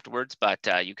talk afterwards, but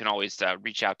you can always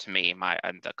reach out to me.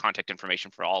 The contact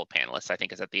information for all the panelists, I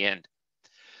think, is at the end.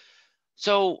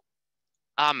 So,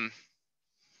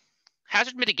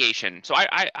 hazard mitigation. So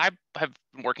I have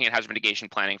been working in hazard mitigation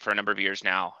planning for a number of years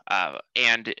now,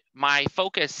 and my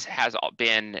focus has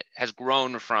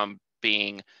grown from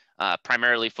being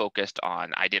primarily focused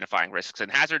on identifying risks and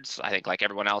hazards, I think like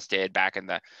everyone else did back in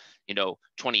the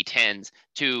 2010s,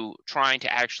 to trying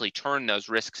to actually turn those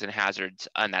risks and hazards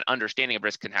and that understanding of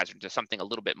risks and hazards to something a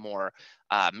little bit more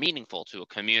meaningful to a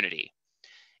community.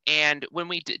 And when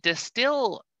we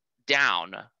distill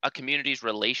down a community's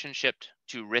relationship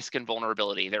to risk and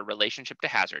vulnerability, their relationship to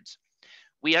hazards,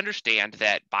 we understand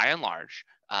that by and large,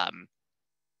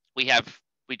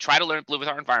 we try to live with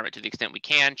our environment to the extent we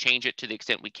can, change it to the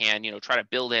extent we can, try to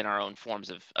build in our own forms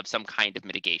of some kind of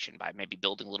mitigation by maybe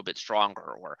building a little bit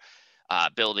stronger or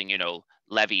building,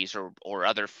 levees or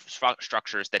other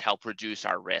structures that help reduce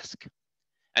our risk.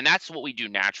 And that's what we do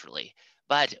naturally.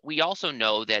 But we also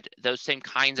know that those same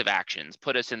kinds of actions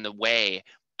put us in the way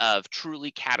of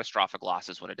truly catastrophic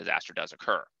losses when a disaster does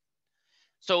occur.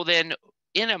 So then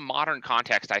in a modern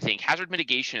context, I think hazard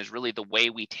mitigation is really the way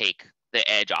we take the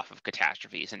edge off of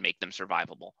catastrophes and make them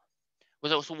survivable.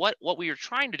 So what we are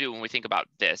trying to do when we think about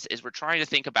this is we're trying to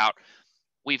think about,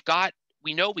 we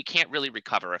know we can't really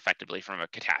recover effectively from a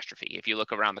catastrophe. If you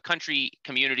look around the country,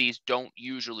 communities don't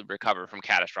usually recover from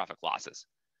catastrophic losses.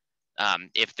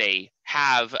 If they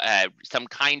have some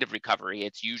kind of recovery,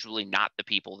 it's usually not the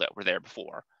people that were there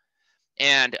before.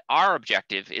 And our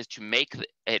objective is to make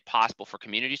it possible for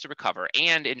communities to recover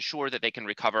and ensure that they can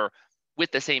recover with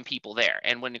the same people there.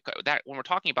 And when we're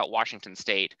talking about Washington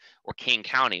State or King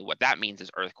County, what that means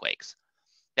is earthquakes.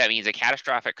 That means a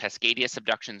catastrophic Cascadia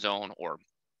subduction zone or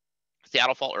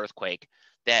Seattle Fault earthquake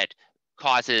that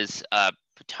causes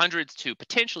hundreds to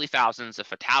potentially thousands of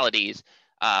fatalities,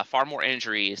 far more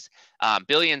injuries,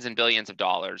 billions and billions of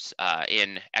dollars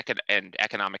in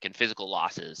economic and physical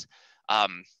losses.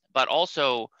 But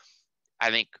also, I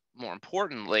think more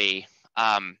importantly,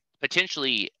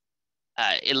 potentially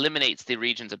eliminates the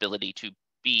region's ability to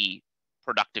be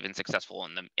productive and successful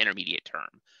in the intermediate term.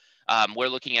 We're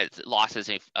looking at losses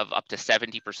of up to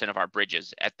 70% of our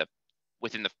bridges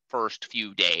within the first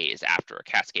few days after a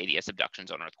Cascadia subduction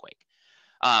zone earthquake.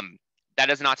 That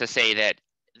is not to say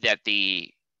that the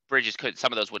bridges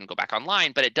some of those wouldn't go back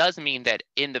online, but it does mean that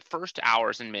in the first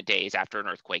hours and middays after an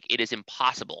earthquake, it is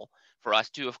impossible for us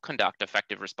to conduct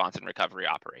effective response and recovery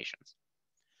operations.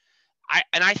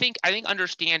 I think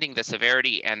understanding the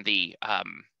severity and the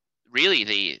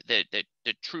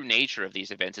true nature of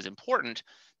these events is important,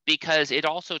 because it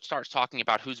also starts talking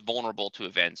about who's vulnerable to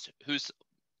events, who's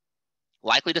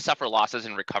likely to suffer losses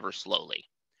and recover slowly.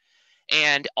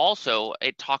 And also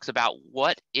it talks about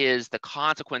what is the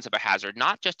consequence of a hazard,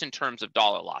 not just in terms of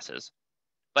dollar losses,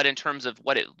 but in terms of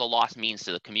what the loss means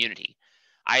to the community.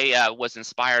 I was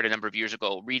inspired a number of years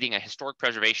ago reading a historic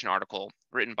preservation article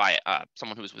written by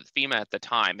someone who was with FEMA at the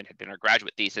time and had been a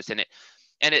graduate thesis in it.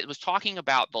 And it was talking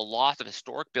about the loss of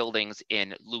historic buildings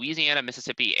in Louisiana,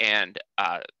 Mississippi, and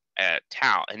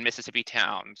Mississippi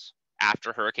towns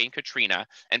after Hurricane Katrina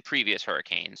and previous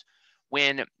hurricanes,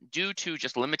 when due to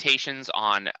just limitations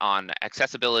on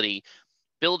accessibility,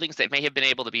 buildings that may have been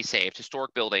able to be saved,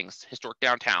 historic buildings, historic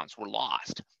downtowns, were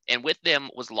lost. And with them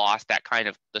was lost that kind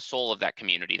of the soul of that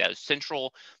community, those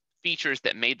central features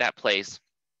that made that place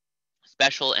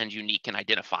special and unique and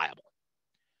identifiable.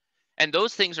 And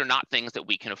those things are not things that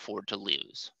we can afford to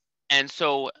lose. And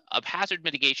so a hazard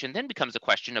mitigation then becomes a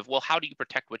question of, well, how do you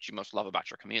protect what you most love about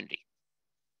your community?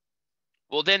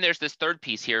 Well, then there's this third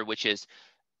piece here, which is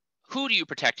who do you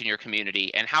protect in your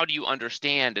community, and how do you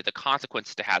understand the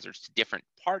consequences to hazards to different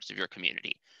parts of your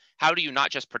community? How do you not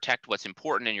just protect what's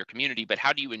important in your community, but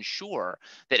how do you ensure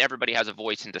that everybody has a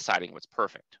voice in deciding what's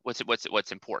perfect,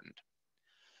 what's important?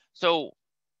 So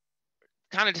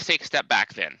kind of to take a step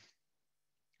back then,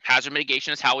 hazard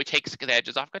mitigation is how we take the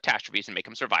edges off catastrophes and make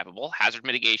them survivable. Hazard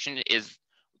mitigation is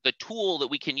the tool that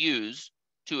we can use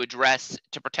to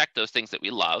protect those things that we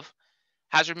love.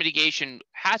 Hazard mitigation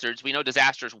hazards, we know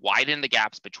disasters widen the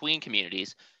gaps between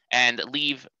communities and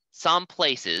leave some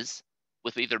places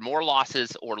with either more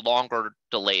losses or longer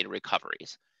delayed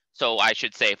recoveries. So I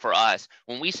should say for us,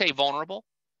 when we say vulnerable,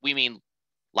 we mean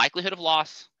likelihood of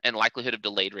loss and likelihood of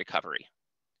delayed recovery.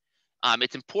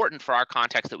 It's important for our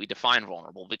context that we define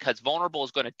vulnerable, because vulnerable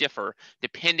is going to differ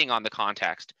depending on the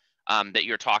context that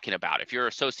you're talking about. If you're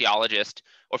a sociologist,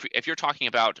 or if you're talking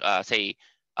about, say,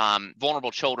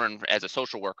 vulnerable children as a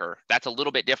social worker, that's a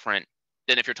little bit different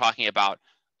than if you're talking about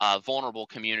vulnerable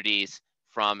communities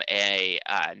from a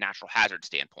natural hazard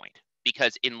standpoint.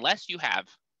 Because unless you have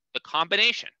the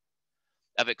combination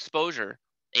of exposure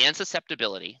and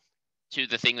susceptibility to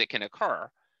the thing that can occur,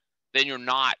 then you're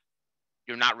not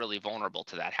really vulnerable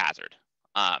to that hazard.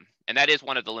 And that is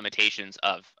one of the limitations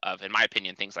of, in my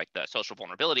opinion, things like the social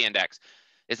vulnerability index,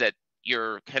 is that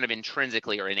you're kind of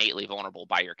intrinsically or innately vulnerable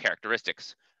by your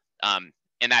characteristics. And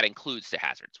that includes to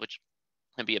hazards, which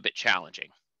can be a bit challenging.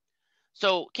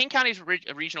 So King County's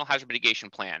Regional Hazard Mitigation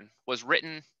Plan was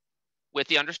written with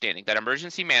the understanding that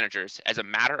emergency managers, as a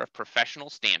matter of professional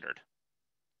standard,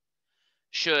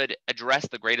 should address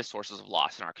the greatest sources of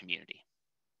loss in our community.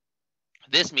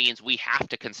 This means we have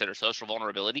to consider social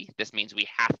vulnerability. This means we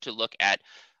have to look at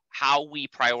how we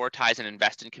prioritize and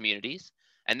invest in communities.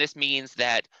 And this means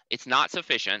that it's not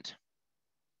sufficient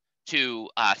to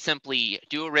simply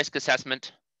do a risk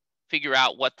assessment, figure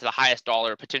out what the highest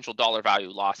potential dollar value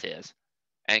loss is,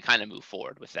 and kind of move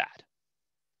forward with that.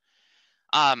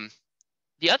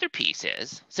 The other piece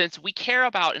is, since we care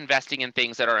about investing in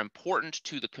things that are important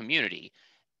to the community,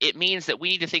 it means that we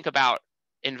need to think about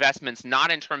investments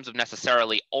not in terms of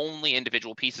necessarily only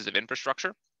individual pieces of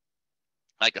infrastructure,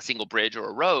 like a single bridge or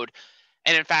a road.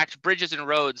 And in fact, bridges and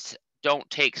roads don't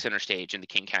take center stage in the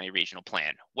King County Regional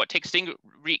Plan. What takes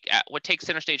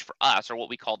center stage for us are what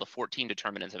we call the 14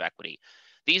 determinants of equity.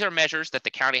 These are measures that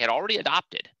the county had already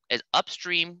adopted as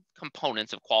upstream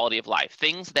components of quality of life,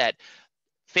 things that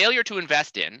failure to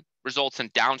invest in results in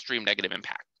downstream negative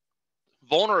impact.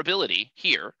 Vulnerability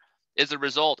here is the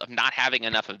result of not having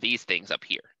enough of these things up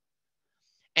here.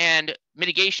 And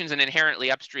mitigation is an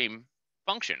inherently upstream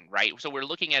function, right? So we're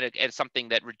looking at it as something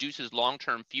that reduces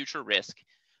long-term future risk,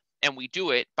 and we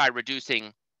do it by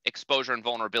reducing exposure and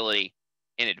vulnerability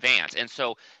in advance. And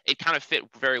so it kind of fit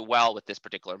very well with this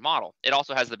particular model. It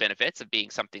also has the benefits of being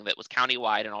something that was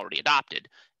countywide and already adopted.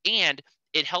 And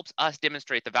it helps us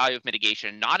demonstrate the value of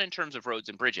mitigation, not in terms of roads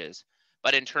and bridges,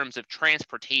 but in terms of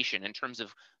transportation, in terms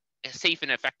of safe and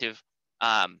effective,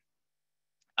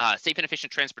 safe and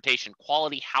efficient transportation,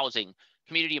 quality housing,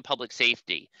 community and public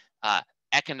safety,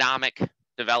 economic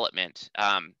development,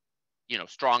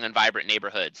 strong and vibrant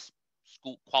neighborhoods,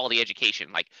 school quality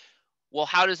education. Like, well,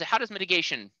 how does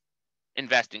mitigation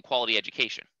invest in quality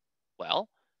education? Well,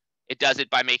 it does it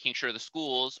by making sure the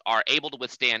schools are able to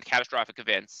withstand catastrophic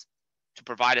events, to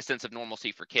provide a sense of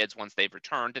normalcy for kids once they've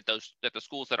returned, that the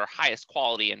schools that are highest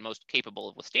quality and most capable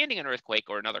of withstanding an earthquake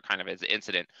or another kind of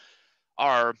incident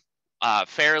are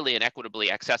fairly and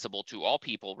equitably accessible to all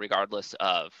people, regardless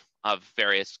of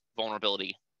various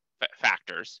vulnerability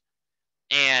factors.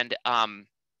 And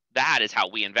that is how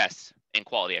we invest in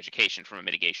quality education from a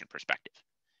mitigation perspective.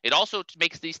 It also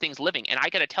makes these things living. And I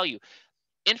got to tell you,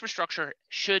 infrastructure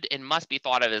should and must be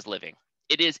thought of as living.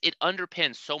 It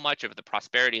underpins so much of the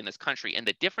prosperity in this country, and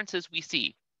the differences we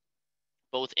see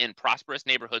both in prosperous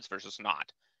neighborhoods versus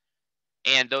not,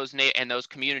 and those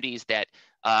communities that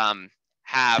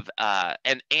have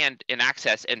and in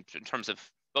access in terms of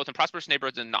both in prosperous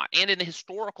neighborhoods and not, and in the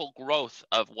historical growth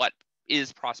of what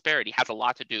is prosperity, has a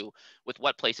lot to do with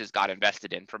what places got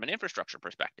invested in from an infrastructure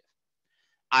perspective.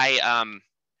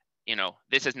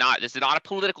 This is not a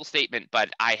political statement, but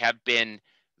I have been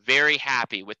very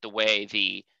happy with the way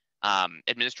the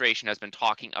administration has been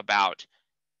talking about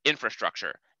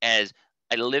infrastructure as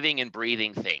a living and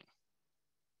breathing thing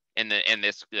in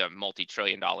this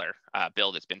multi-trillion-dollar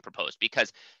bill that's been proposed,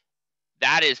 because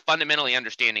that is fundamentally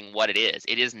understanding what it is.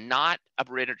 It is not a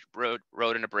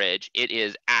road and a bridge. It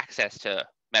is access to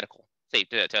medical,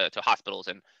 to hospitals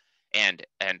and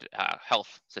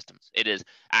health systems. It is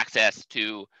access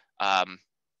to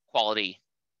quality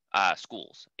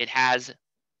schools. It has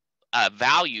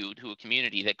value to a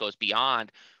community that goes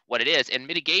beyond what it is. And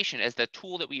mitigation, as the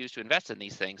tool that we use to invest in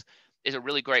these things, is a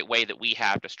really great way that we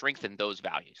have to strengthen those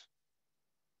values.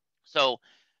 So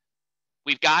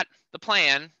we've got the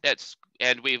plan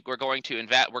and we're going to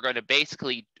invest. We're going to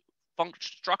basically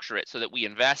structure it so that we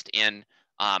invest in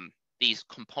these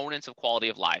components of quality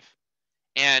of life.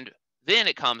 And then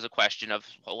it comes a question of,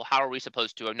 well, how are we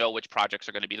supposed to know which projects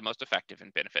are going to be the most effective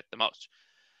and benefit the most?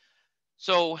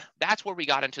 So that's where we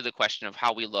got into the question of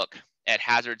how we look at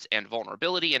hazards and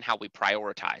vulnerability and how we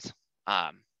prioritize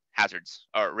hazards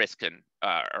or risk and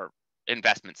or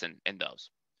investments in those.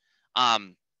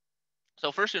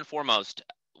 So first and foremost,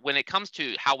 when it comes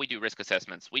to how we do risk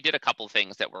assessments, we did a couple of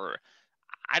things that were,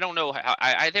 I don't know how,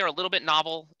 they're a little bit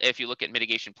novel if you look at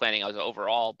mitigation planning as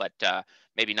overall, but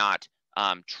maybe not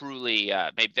truly,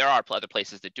 maybe there are other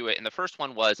places that do it. And the first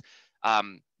one was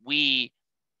we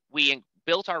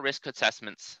built our risk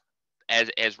assessments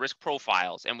as risk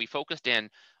profiles, and we focused in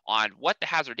on what the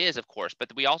hazard is, of course, but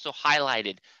we also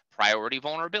highlighted priority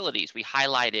vulnerabilities. We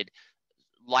highlighted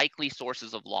likely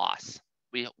sources of loss.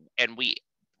 We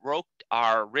broke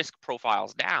our risk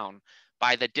profiles down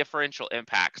by the differential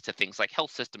impacts to things like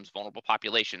health systems, vulnerable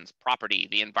populations, property,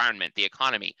 the environment, the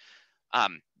economy.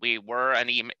 We were an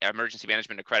emergency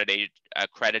management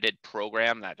accredited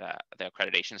program, that the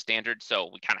accreditation standard. So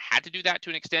we kind of had to do that to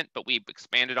an extent, but we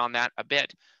expanded on that a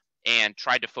bit and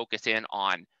tried to focus in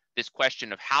on this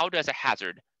question of how does a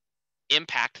hazard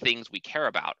impact things we care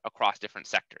about across different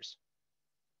sectors?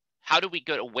 How do we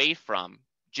get away from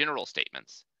general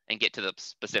statements and get to the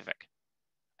specific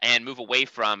and move away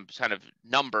from kind of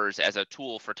numbers as a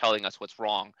tool for telling us what's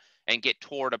wrong and get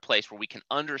toward a place where we can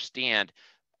understand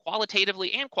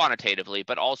qualitatively and quantitatively,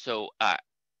 but also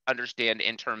understand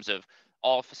in terms of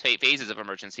all phases of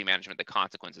emergency management the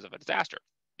consequences of a disaster?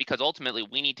 Because ultimately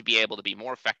we need to be able to be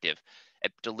more effective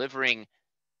at delivering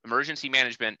emergency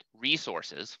management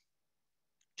resources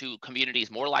to communities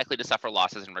more likely to suffer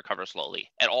losses and recover slowly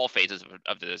at all phases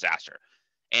of the disaster.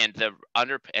 And the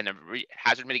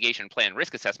hazard mitigation plan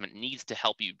risk assessment needs to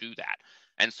help you do that.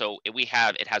 And so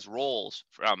it has roles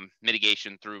from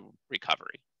mitigation through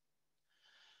recovery.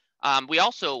 We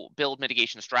also build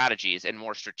mitigation strategies in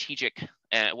more strategic,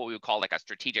 what we would call like a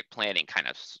strategic planning kind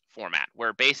of format,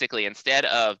 where basically instead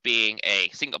of being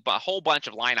a whole bunch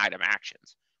of line item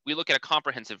actions, we look at a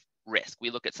comprehensive risk. We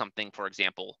look at something, for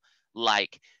example,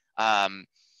 like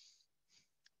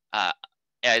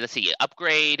let's see,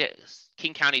 upgrade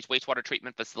King County's wastewater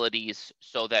treatment facilities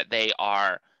so that they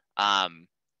are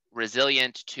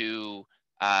resilient to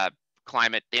the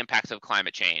impacts of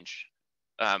climate change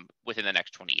within the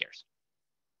next 20 years.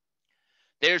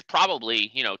 There's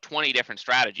probably 20 different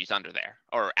strategies under there,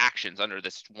 or actions under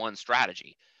this one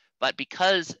strategy, but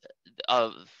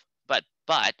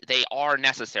but they are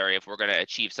necessary if we're going to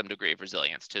achieve some degree of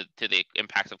resilience to the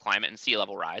impacts of climate and sea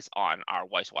level rise on our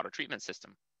wastewater treatment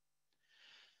system.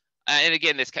 And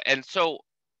again, so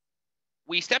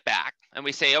we step back and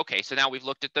we say, okay, so now we've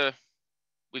looked at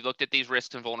these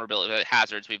risks and vulnerability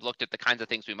hazards. We've looked at the kinds of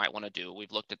things we might want to do.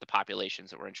 We've looked at the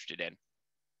populations that we're interested in.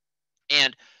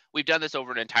 And we've done this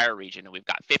over an entire region, and we've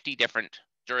got 50 different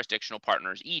jurisdictional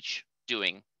partners each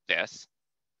doing this,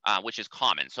 which is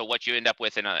common. So what you end up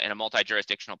with in a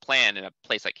multi-jurisdictional plan in a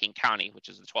place like King County, which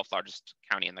is the 12th largest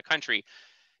county in the country,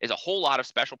 is a whole lot of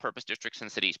special purpose districts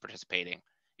and cities participating.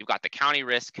 You've got the county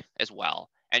risk as well,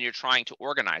 and you're trying to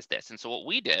organize this. And so what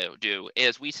we do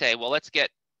is we say, well,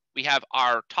 we have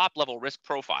our top level risk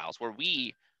profiles where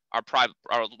we are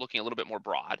looking a little bit more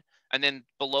broad, and then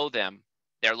below them,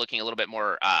 they're looking a little bit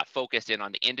more focused in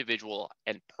on the individual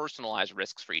and personalized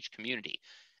risks for each community.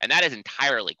 And that is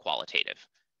entirely qualitative,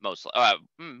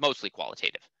 mostly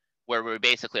qualitative, where we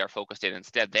basically are focused in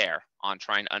instead there on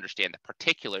trying to understand the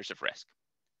particulars of risk.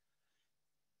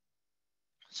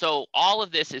 So all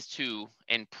of this is to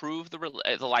improve the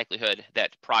likelihood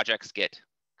that projects get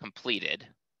completed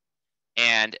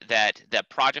and that the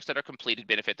projects that are completed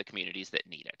benefit the communities that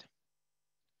need it.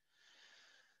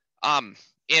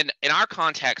 In our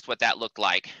context, what that looked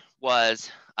like was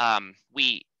and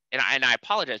I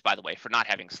apologize, by the way, for not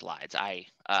having slides.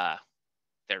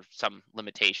 There's some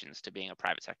limitations to being a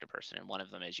private sector person, and one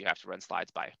of them is you have to run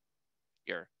slides by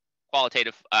your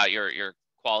qualitative, your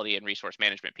quality and resource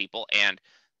management people, and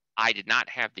I did not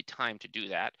have the time to do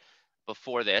that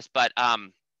before this, but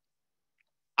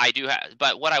I do have.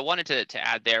 But what I wanted to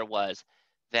add there was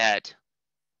that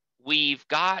we've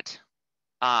got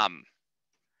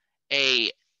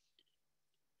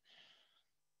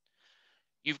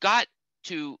you've got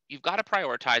to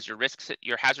prioritize your risks,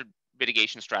 your hazard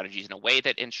mitigation strategies in a way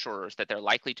that ensures that they're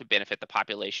likely to benefit the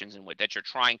populations that you're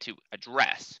trying to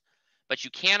address. But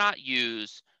you cannot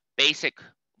use basic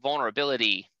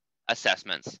vulnerability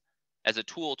assessments as a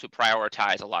tool to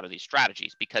prioritize a lot of these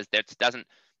strategies, because they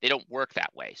don't work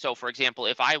that way. So for example,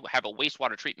 if I have a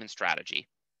wastewater treatment strategy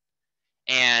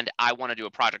and I want to do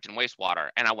a project in wastewater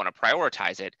and I want to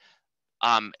prioritize it,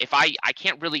 if I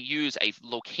can't really use a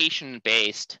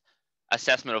location-based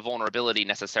assessment of vulnerability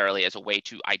necessarily as a way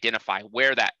to identify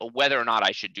whether or not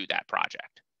I should do that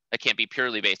project. It can't be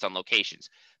purely based on locations.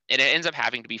 And it ends up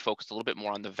having to be focused a little bit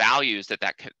more on the values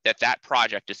that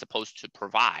project is supposed to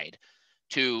provide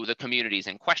to the communities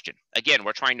in question. Again,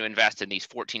 we're trying to invest in these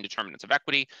 14 determinants of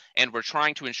equity, and we're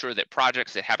trying to ensure that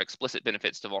projects that have explicit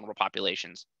benefits to vulnerable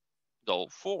populations go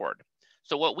forward.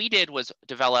 So what we did was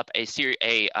develop a series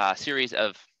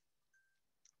of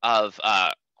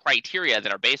criteria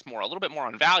that are based a little bit more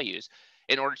on values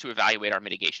in order to evaluate our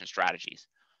mitigation strategies.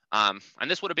 And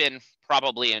this would have been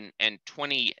probably in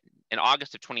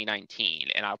August of 2019.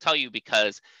 And I'll tell you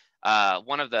because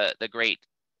one of the great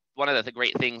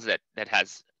things that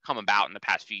has come about in the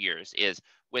past few years is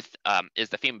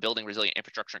the FEMA Building Resilient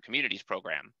Infrastructure and Communities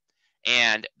program,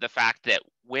 and the fact that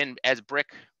as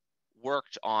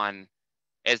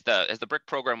the BRIC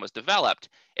program was developed,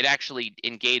 it actually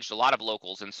engaged a lot of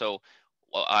locals, and so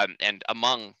and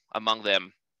among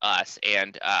them us,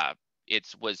 and it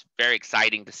was very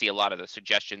exciting to see a lot of the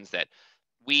suggestions that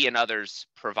we and others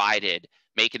provided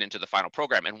make it into the final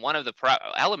program. And one of the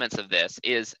elements of this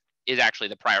is actually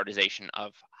the prioritization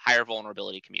of higher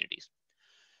vulnerability communities.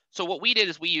 So what we did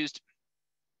is we used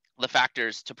the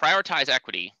factors to prioritize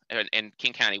equity. In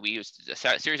King County, we used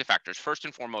a series of factors. First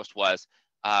and foremost was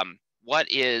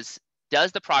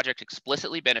does the project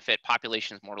explicitly benefit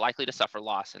populations more likely to suffer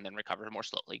loss and then recover more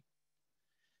slowly?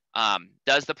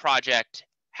 Does the project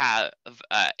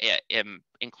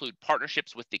include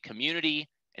partnerships with the community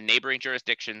and neighboring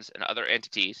jurisdictions and other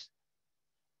entities?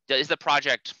 Is the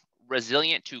project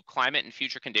resilient to climate and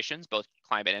future conditions, both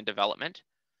climate and development?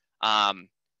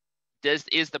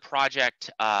 Is the project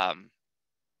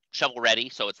shovel ready,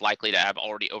 so it's likely to have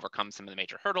already overcome some of the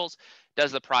major hurdles?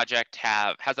 Has the project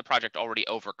already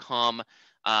overcome,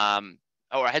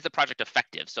 or has the project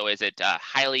effective? So is it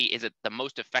the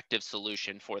most effective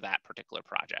solution for that particular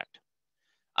project?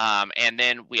 And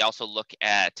then we also look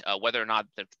at whether or not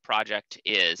the project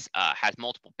has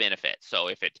multiple benefits. So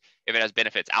if it has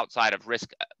benefits outside of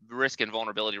risk and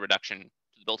vulnerability reduction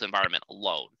to the built environment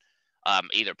alone,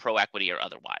 either pro-equity or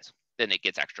otherwise, then it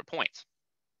gets extra points.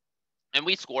 And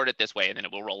we scored it this way, and then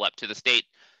it will roll up to the state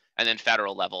and then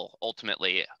federal level.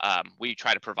 Ultimately, we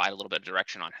try to provide a little bit of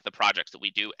direction on the projects that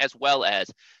we do, as well as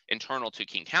internal to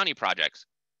King County projects,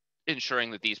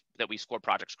 ensuring that we score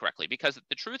projects correctly. Because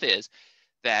the truth is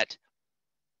that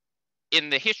in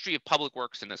the history of public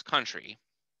works in this country,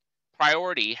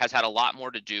 priority has had a lot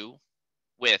more to do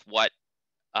with what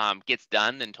gets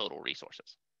done than total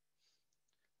resources.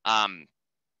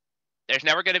 There's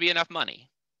never going to be enough money.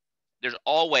 There's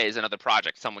always another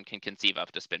project someone can conceive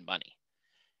of to spend money.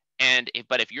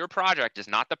 But if your project is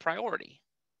not the priority,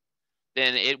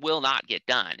 then it will not get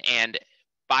done. And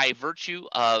by virtue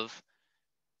of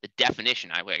the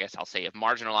definition, I guess I'll say, of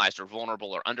marginalized or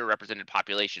vulnerable or underrepresented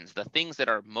populations, the things that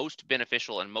are most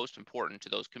beneficial and most important to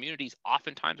those communities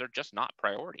oftentimes are just not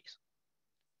priorities.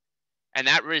 And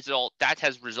that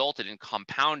has resulted in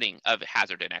compounding of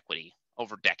hazard inequity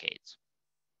over decades.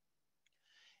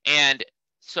 And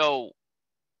so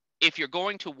if you're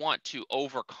going to want to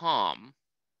overcome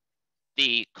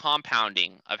the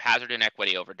compounding of hazard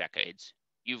inequity over decades,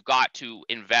 you've got to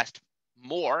invest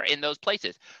more in those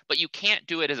places, but you can't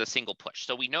do it as a single push.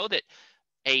 So we know that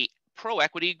a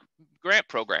pro-equity grant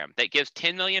program that gives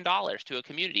 $10 million to a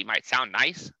community might sound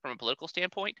nice from a political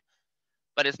standpoint,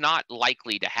 but it's not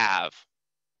likely to have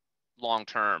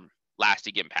long-term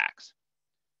lasting impacts.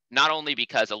 Not only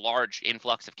because a large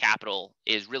influx of capital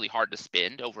is really hard to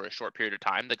spend over a short period of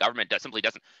time. The government simply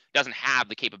doesn't have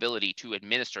the capability to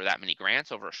administer that many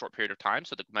grants over a short period of time,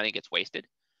 so the money gets wasted,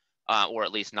 or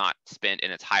at least not spent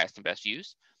in its highest and best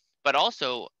use. But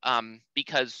also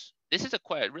because this is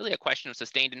really a question of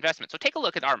sustained investment. So take a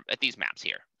look at these maps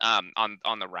here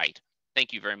on the right.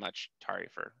 Thank you very much, Tari,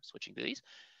 for switching to these.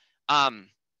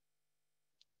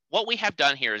 What we have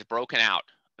done here is broken out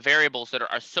variables that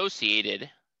are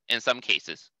associated in some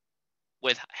cases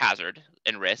with hazard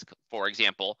and risk. For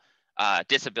example,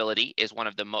 disability is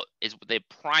the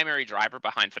primary driver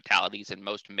behind fatalities in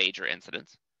most major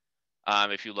incidents.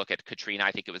 If you look at Katrina,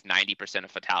 I think it was 90%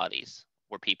 of fatalities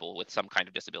were people with some kind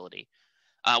of disability.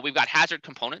 We've got hazard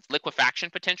components, liquefaction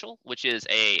potential, which is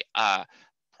a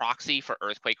proxy for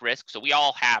earthquake risk. So we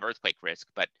all have earthquake risk,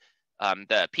 but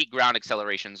the peak ground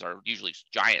accelerations are usually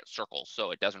giant circles,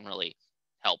 so it doesn't really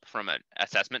help from an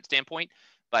assessment standpoint.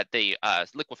 but the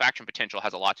liquefaction potential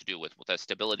has a lot to do with the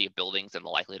stability of buildings and the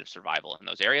likelihood of survival in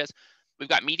those areas. We've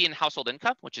got median household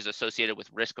income, which is associated with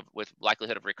with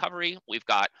likelihood of recovery. We've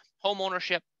got home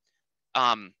ownership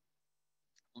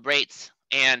rates,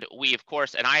 and we, of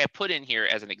course, and I have put in here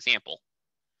as an example,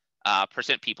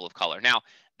 percent people of color. Now,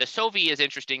 the SOVI is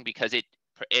interesting because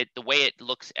the way it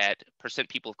looks at percent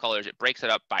people of color is it breaks it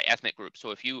up by ethnic groups.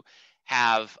 So if you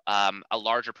have a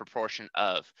larger proportion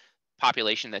of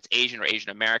population that's Asian or Asian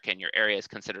American, your area is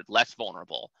considered less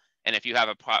vulnerable. And if you have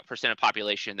a percent of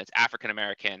population that's African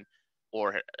American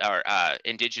or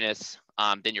indigenous,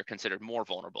 then you're considered more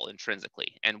vulnerable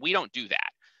intrinsically. And we don't do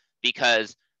that,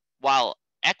 because while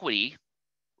equity,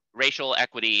 racial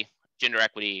equity, gender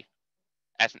equity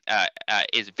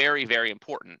is very, very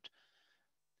important,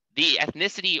 the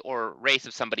ethnicity or race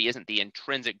of somebody isn't the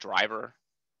intrinsic driver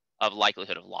of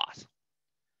likelihood of loss.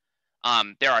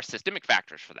 There are systemic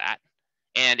factors for that.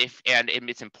 And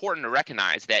it's important to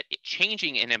recognize that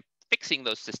changing and fixing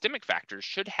those systemic factors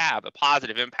should have a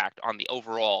positive impact on the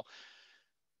overall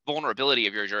vulnerability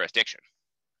of your jurisdiction.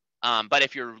 But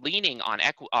if you're leaning on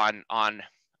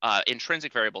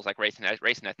intrinsic variables like race and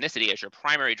ethnicity as your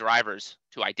primary drivers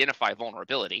to identify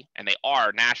vulnerability, and they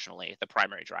are nationally the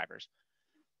primary drivers,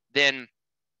 then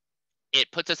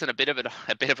it puts us in a bit of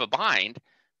a bind,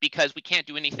 because we can't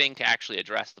do anything to actually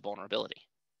address the vulnerability.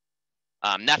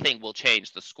 Nothing will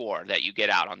change the score that you get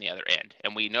out on the other end,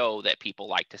 and we know that people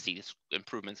like to see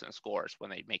improvements in scores when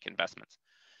they make investments.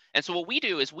 And so what we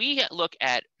do is we look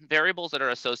at variables that are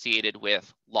associated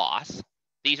with loss.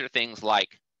 These are things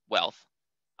like wealth,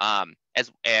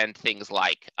 and things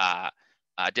like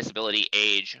disability,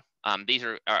 age. These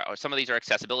are some of these are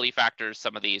accessibility factors.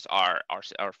 Some of these are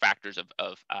factors of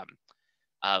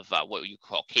what you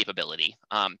call capability.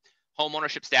 Home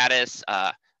ownership status,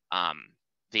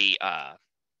 the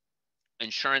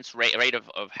insurance rate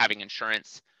of having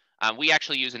insurance. We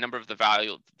actually use a number of the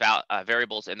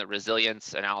variables in the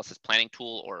resilience analysis planning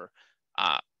tool, or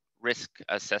risk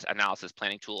analysis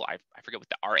planning tool. I forget what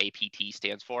the RAPT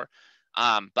stands for.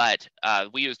 But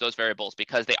we use those variables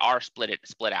because they are split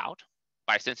out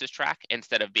by census tract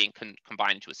instead of being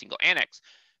combined into a single annex.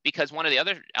 Because one of the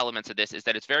other elements of this is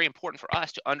that it's very important for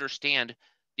us to understand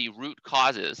the root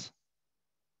causes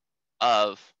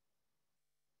of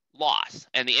loss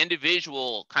and the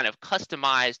individual kind of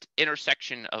customized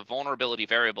intersection of vulnerability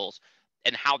variables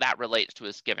and how that relates to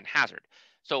a given hazard.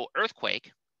 So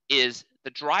earthquake is the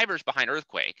drivers behind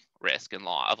earthquake risk and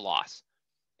loss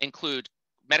include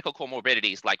medical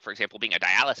comorbidities, like, for example, being a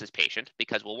dialysis patient,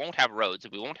 because we won't have roads,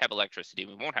 we won't have electricity,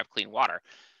 we won't have clean water,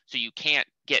 so you can't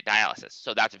get dialysis.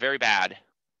 So that's very bad,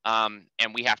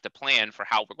 and we have to plan for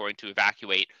how we're going to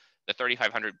evacuate the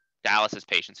 3,500 dialysis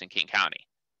patients in King County.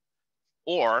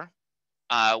 Or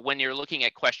when you're looking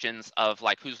at questions of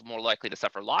like who's more likely to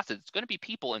suffer losses, it's going to be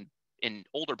people in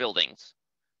older buildings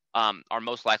are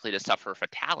most likely to suffer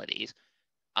fatalities,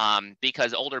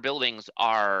 because older buildings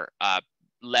are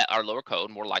lower code,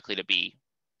 more likely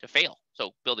to fail.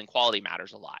 So building quality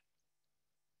matters a lot.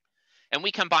 And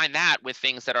we combine that with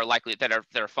things that are likely that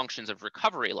are functions of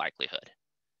recovery likelihood.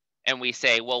 And we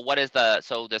say, well,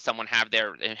 so does someone have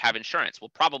insurance?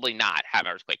 Well, probably not have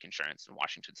earthquake insurance in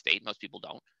Washington State. Most people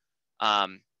don't.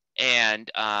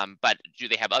 But do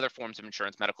they have other forms of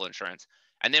insurance, medical insurance?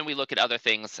 And then we look at other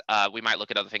things. We might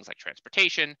look at other things like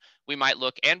transportation. We'll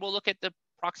look at the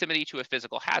proximity to a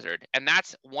physical hazard. And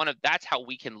that's how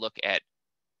we can look at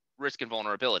risk and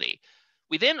vulnerability.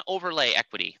 We then overlay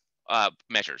equity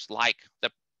measures like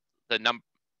the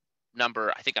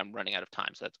number. I think I'm running out of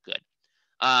time, so that's good.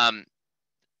 And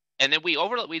then we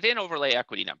then overlay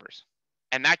equity numbers,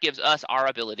 and that gives us our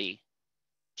ability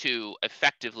to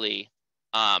effectively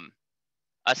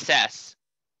assess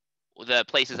the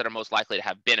places that are most likely to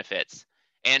have benefits,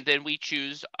 and then we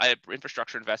choose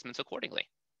infrastructure investments accordingly.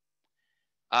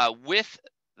 With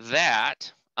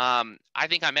that, I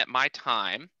think I'm at my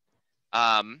time.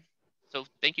 So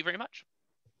thank you very much.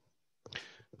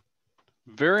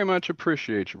 Very much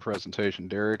appreciate your presentation,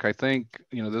 Derek. I think,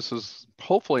 this has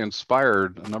hopefully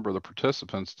inspired a number of the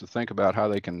participants to think about how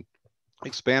they can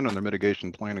expand on their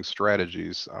mitigation planning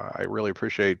strategies. I really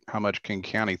appreciate how much King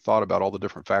County thought about all the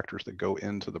different factors that go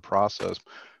into the process,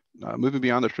 moving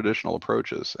beyond the traditional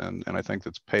approaches. And I think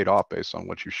that's paid off based on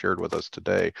what you shared with us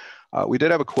today. We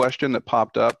did have a question that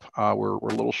popped up. We're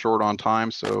a little short on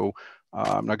time, so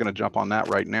I'm not going to jump on that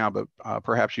right now, but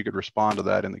perhaps you could respond to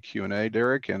that in the Q&A,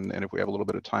 Derek, and if we have a little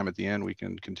bit of time at the end, we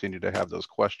can continue to have those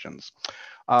questions.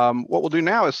 What we'll do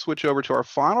now is switch over to our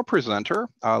final presenter,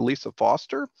 Lisa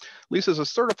Foster. Lisa is a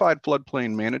certified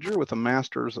floodplain manager with a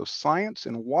Master's of Science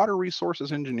in Water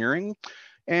Resources Engineering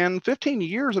and 15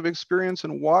 years of experience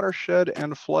in watershed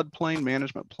and floodplain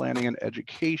management planning and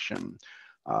education.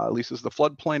 Lisa is the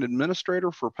floodplain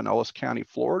administrator for Pinellas County,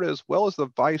 Florida, as well as the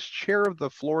vice chair of the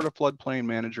Florida Floodplain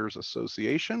Managers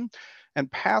Association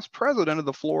and past president of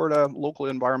the Florida Local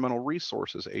Environmental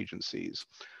Resources Agencies.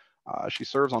 She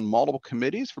serves on multiple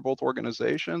committees for both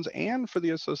organizations and for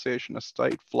the Association of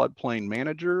State Floodplain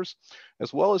Managers,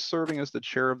 as well as serving as the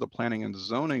chair of the Planning and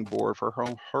Zoning Board for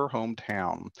her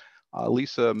hometown.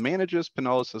 Lisa manages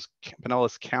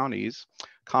Pinellas County's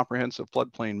Comprehensive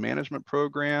Floodplain Management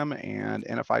Program and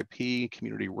NFIP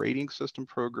Community Rating System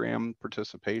Program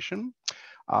participation.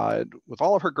 With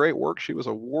all of her great work, she was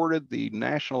awarded the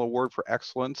National Award for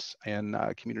Excellence in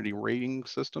Community Rating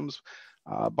Systems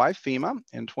by FEMA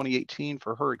in 2018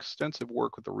 for her extensive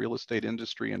work with the real estate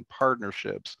industry and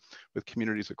partnerships with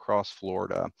communities across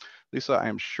Florida. Lisa, I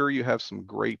am sure you have some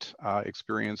great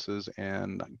experiences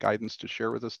and guidance to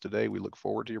share with us today. We look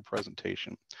forward to your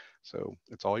presentation. So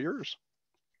it's all yours.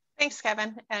 Thanks,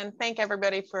 Kevin, and thank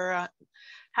everybody for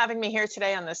having me here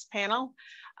today on this panel.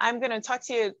 I'm going to talk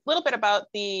to you a little bit about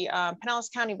the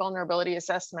Pinellas County Vulnerability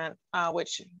Assessment,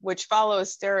 which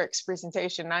follows Derek's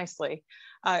presentation nicely.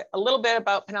 A little bit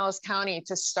about Pinellas County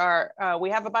to start.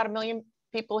 We have about 1 million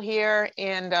people here,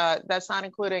 and that's not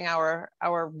including our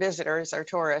visitors, our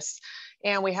tourists.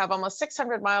 And we have almost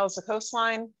 600 miles of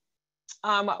coastline.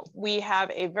 We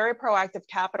have a very proactive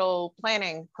capital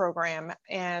planning program,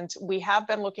 and we have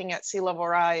been looking at sea level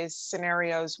rise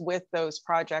scenarios with those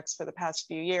projects for the past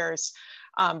few years,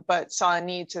 but saw a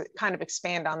need to kind of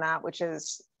expand on that, which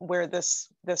is where this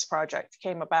project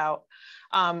came about.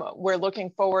 We're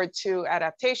looking forward to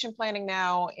adaptation planning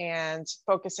now and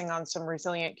focusing on some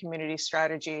resilient community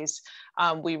strategies.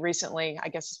 We recently, I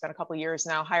guess it's been a couple of years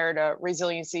now, hired a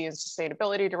resiliency and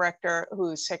sustainability director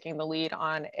who's taking the lead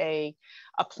on a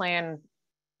plan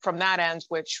from that end,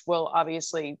 which will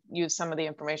obviously use some of the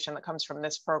information that comes from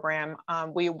this program.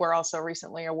 We were also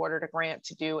recently awarded a grant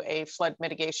to do a flood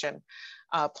mitigation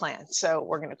plan. So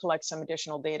we're going to collect some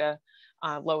additional data,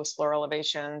 lowest floor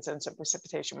elevations and some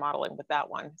precipitation modeling with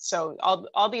that one. So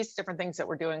all these different things that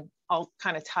we're doing all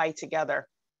kind of tie together.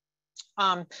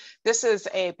 This is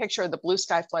a picture of the blue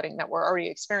sky flooding that we're already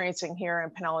experiencing here in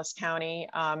Pinellas County.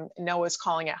 NOAA's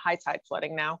calling it high tide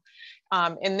flooding now.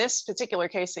 In this particular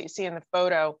case that you see in the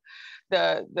photo,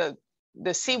 the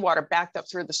seawater backed up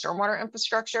through the stormwater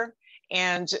infrastructure,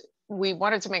 and we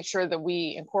wanted to make sure that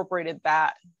we incorporated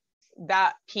that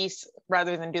piece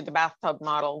rather than do the bathtub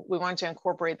model. We wanted to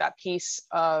incorporate that piece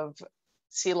of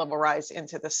sea level rise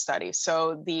into the study.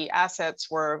 So the assets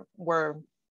were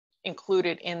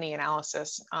included in the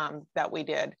analysis that we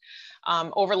did.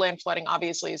 Overland flooding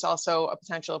obviously is also a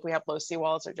potential if we have low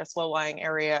seawalls or just low-lying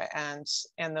area,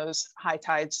 and those high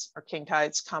tides or king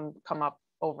tides come up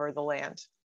over the land.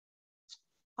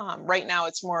 Right now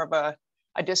it's more of a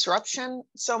disruption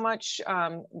so much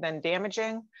than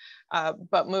damaging,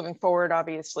 but moving forward,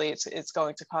 obviously it's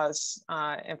going to cause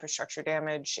infrastructure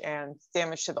damage and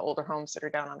damage to the older homes that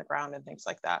are down on the ground and things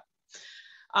like that.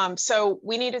 So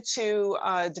we needed to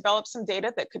develop some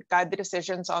data that could guide the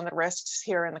decisions on the risks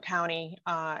here in the county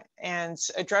and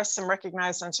address some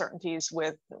recognized uncertainties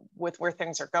with where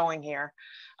things are going here.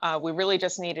 We really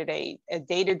just needed a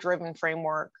data-driven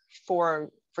framework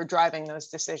for driving those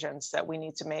decisions that we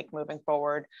need to make moving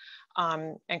forward,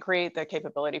 and create the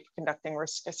capability for conducting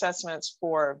risk assessments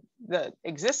for the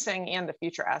existing and the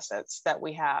future assets that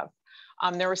we have.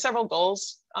 There were several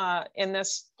goals in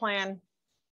this plan.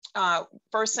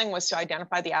 First thing was to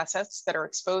identify the assets that are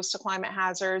exposed to climate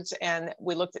hazards. And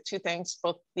we looked at two things,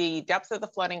 both the depth of the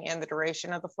flooding and the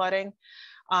duration of the flooding.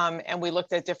 And we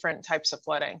looked at different types of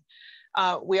flooding.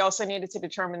 We also needed to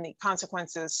determine the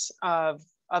consequences of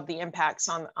the impacts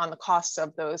on the costs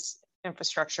of those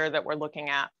infrastructure that we're looking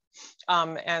at.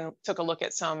 And took a look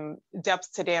at some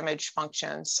depth to damage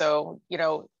functions. So,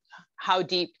 how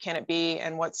deep can it be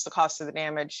and what's the cost of the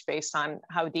damage based on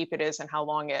how deep it is and how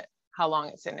long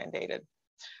it's inundated.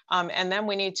 And then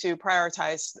we need to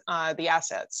prioritize the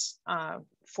assets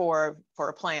for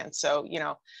a plan. So,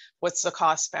 what's the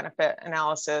cost benefit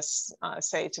analysis,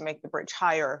 say, to make the bridge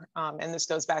higher? And this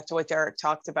goes back to what Derek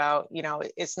talked about.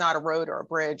 It's not a road or a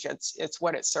bridge, it's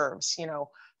what it serves.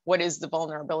 What is the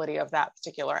vulnerability of that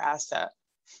particular asset?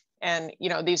 And,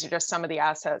 these are just some of the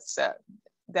assets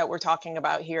that we're talking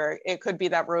about here. It could be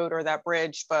that road or that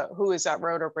bridge, but who is that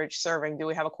road or bridge serving? Do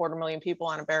we have 250,000 people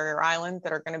on a barrier island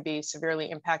that are going to be severely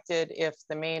impacted if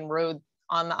the main road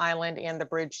on the island and the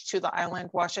bridge to the island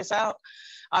washes out?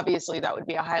 Obviously, that would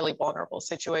be a highly vulnerable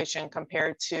situation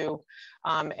compared to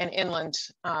an inland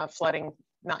flooding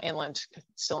not inland,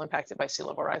 still impacted by sea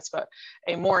level rise, but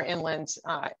a more inland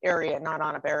area, not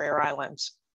on a barrier island,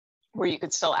 where you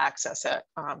could still access it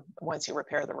once you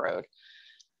repair the road.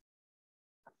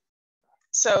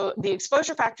 So the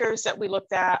exposure factors that we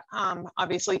looked at,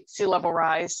 obviously sea level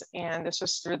rise, and this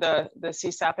was through the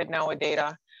CSAP and NOAA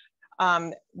data.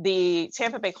 The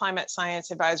Tampa Bay Climate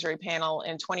Science Advisory Panel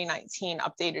in 2019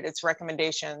 updated its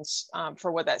recommendations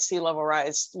for what that sea level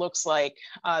rise looks like.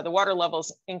 The water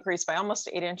levels increased by almost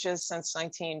 8 inches since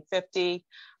 1950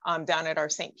 down at our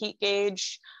St. Pete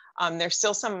gauge. There's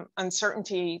still some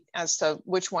uncertainty as to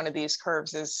which one of these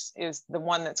curves is the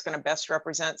one that's going to best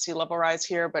represent sea level rise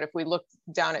here. But if we look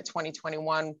down at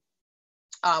 2021,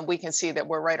 we can see that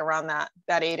we're right around that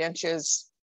 8 inches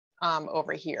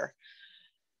over here.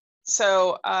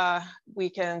 So we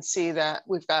can see that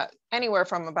we've got anywhere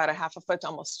from about a ½ foot to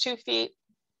almost 2 feet.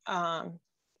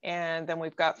 And then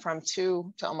we've got from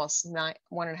 2 to almost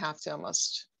 1.5 to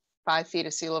almost 5 feet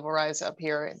of sea level rise up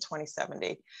here in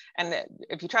 2070. And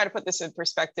if you try to put this in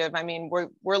perspective, I mean,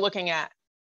 we're looking at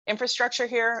infrastructure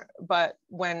here, but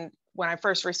when I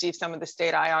first received some of this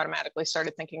data, I automatically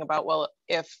started thinking about, well,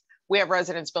 if we have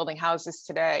residents building houses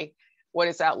today, what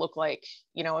does that look like,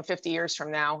 you know, in 50 years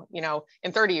from now, you know,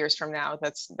 in 30 years from now?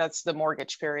 That's the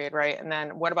mortgage period, right? And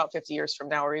then what about 50 years from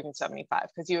now, or even 75?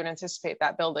 Because you would anticipate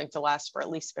that building to last for at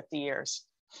least 50 years.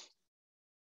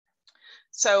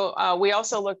 So we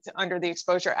also looked under the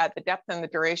exposure at the depth and the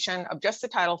duration of just the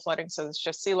tidal flooding. So it's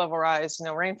just sea level rise,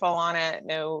 no rainfall on it,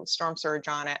 no storm surge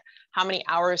on it. How many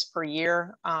hours per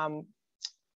year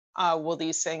will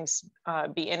these things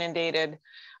be inundated?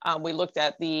 We looked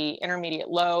at the intermediate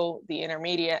low, the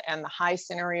intermediate, and the high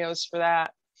scenarios for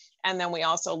that. And then we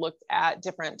also looked at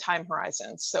different time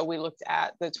horizons. So we looked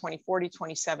at the 2040,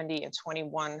 2070, and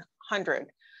 2100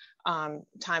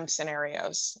 time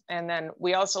scenarios. And then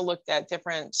we also looked at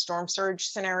different storm surge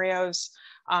scenarios,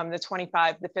 the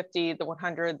 25, the 50, the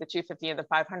 100, the 250, and the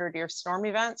 500-year storm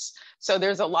events. So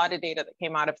there's a lot of data that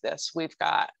came out of this. We've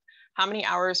got how many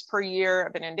hours per year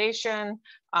of inundation,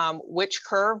 which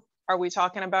curve are we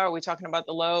talking about? Are we talking about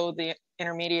the low, the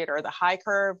intermediate, or the high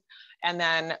curve? And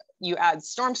then you add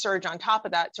storm surge on top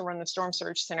of that to run the storm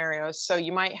surge scenarios. So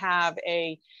you might have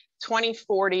a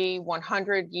 2040,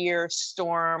 100-year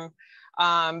storm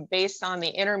based on the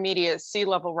intermediate sea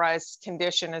level rise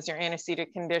condition as your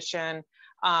antecedent condition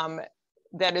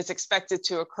that is expected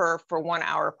to occur for 1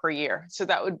 hour per year. So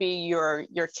that would be your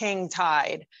king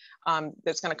tide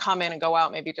that's going to come in and go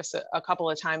out maybe just a couple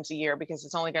of times a year, because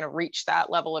it's only going to reach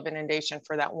that level of inundation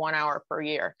for that 1 hour per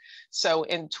year. So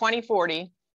in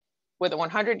 2040, with a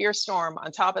 100-year storm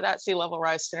on top of that sea level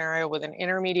rise scenario with an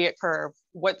intermediate curve,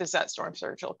 what does that storm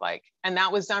surge look like? And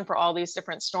that was done for all these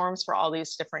different storms for all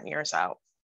these different years out.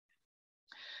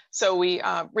 So we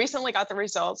recently got the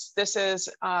results. This is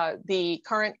the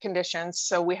current conditions.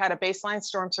 So we had a baseline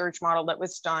storm surge model that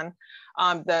was done.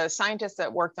 The scientist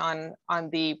that worked on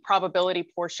the probability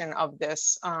portion of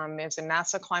this is a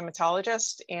NASA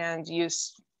climatologist and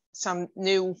used some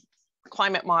new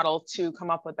climate model to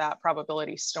come up with that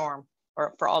probability storm,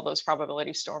 or for all those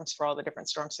probability storms for all the different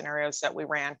storm scenarios that we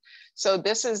ran. So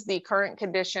this is the current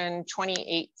condition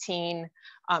 2018,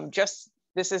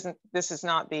 this is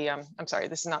not the, I'm sorry,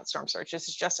 this is not storm surge. This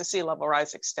is just a sea level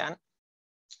rise extent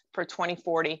for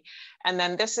 2040. And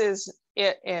then this is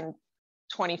it in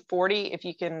 2040. If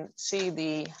you can see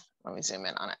let me zoom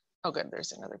in on it. Oh, good,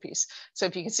 there's another piece. So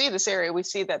if you can see this area, we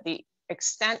see that the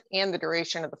extent and the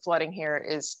duration of the flooding here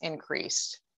is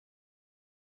increased.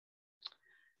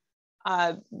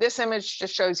 This image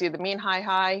just shows you the mean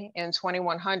high in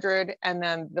 2100, and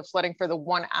then the flooding for the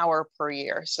 1 hour per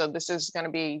year. So this is going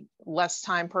to be less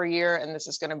time per year, and this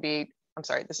is going to be, I'm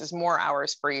sorry, this is more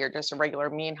hours per year, just a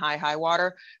regular mean high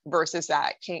water versus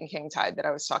that king tide that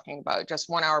I was talking about. Just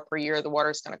 1 hour per year, the water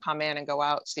is going to come in and go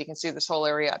out. So you can see this whole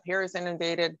area up here is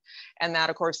inundated, and that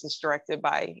of course is directed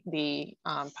by the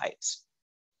pipes.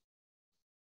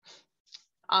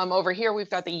 Over here, we've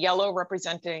got the yellow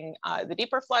representing the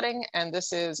deeper flooding, and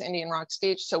this is Indian Rocks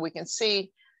Beach. So we can see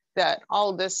that all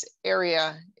of this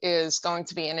area is going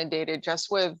to be inundated just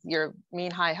with your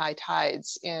mean high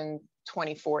tides in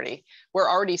 2040. We're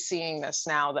already seeing this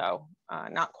now, though,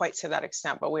 not quite to that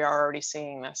extent, but we are already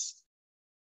seeing this.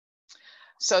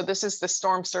 So this is the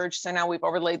storm surge. So now we've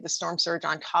overlaid the storm surge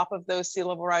on top of those sea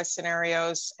level rise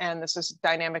scenarios, and this is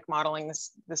dynamic modeling.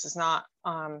 This is not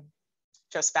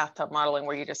just bathtub modeling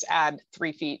where you just add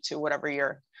 3 feet to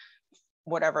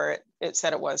whatever it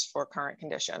said it was for current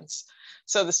conditions.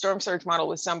 So the storm surge model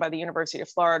was done by the University of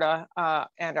Florida,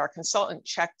 and our consultant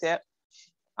checked it.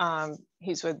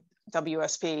 He's with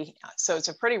WSP. So it's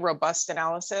a pretty robust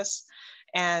analysis.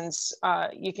 And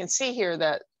you can see here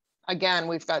that, again,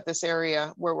 we've got this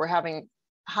area where we're having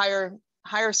higher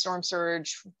storm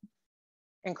surge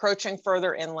encroaching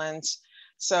further inland.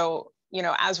 So, you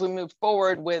know, as we move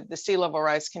forward with the sea level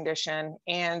rise condition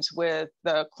and with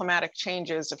the climatic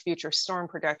changes of future storm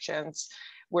projections,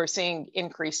 we're seeing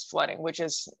increased flooding, which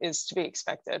is to be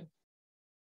expected.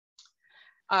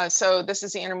 So this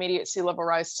is the intermediate sea level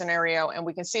rise scenario, and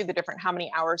we can see the different how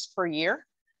many hours per year.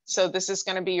 So this is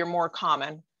going to be your more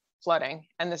common flooding,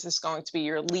 and this is going to be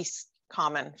your least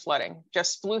common flooding,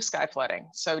 just blue sky flooding.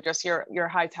 So just your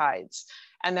high tides.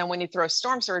 And then when you throw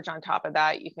storm surge on top of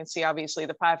that, you can see obviously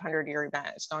the 500-year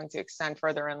event is going to extend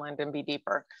further inland and be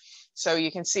deeper. So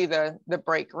you can see the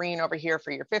bright green over here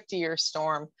for your 50-year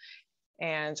storm.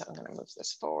 And I'm going to move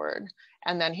this forward.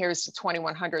 And then here's the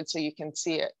 2100, so you can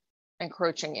see it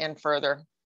encroaching in further.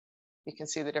 You can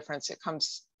see the difference. It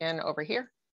comes in over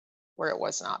here where it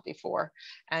was not before.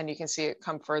 And you can see it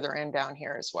come further in down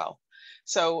here as well.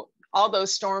 So all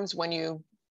those storms, when you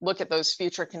look at those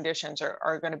future conditions,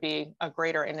 are going to be a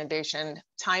greater inundation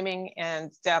timing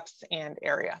and depth and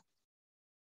area.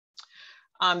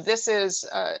 This is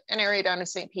an area down in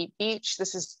St. Pete Beach.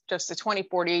 This is just a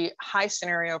 2040 high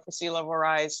scenario for sea level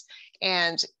rise.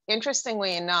 And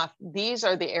interestingly enough, these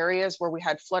are the areas where we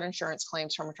had flood insurance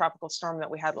claims from a tropical storm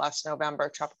that we had last November,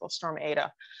 Tropical Storm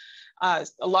Ada. A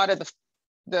lot of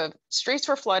the streets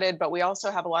were flooded, but we also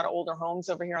have a lot of older homes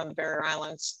over here on the Barrier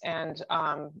Islands and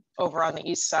over on the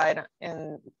east side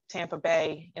in Tampa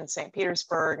Bay, in St.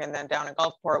 Petersburg, and then down in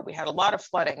Gulfport. We had a lot of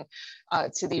flooding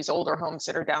to these older homes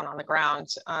that are down on the ground,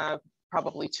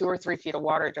 probably 2 or 3 feet of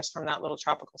water just from that little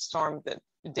tropical storm that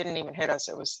didn't even hit us.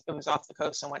 It was off the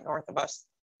coast and went north of us.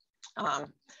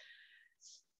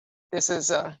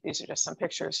 These are just some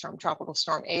pictures from Tropical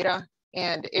Storm Ada.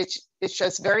 And it's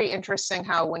just very interesting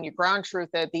how when you ground truth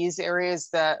it, these areas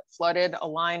that flooded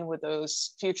align with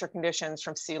those future conditions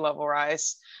from sea level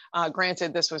rise.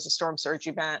 Granted, this was a storm surge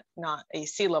event, not a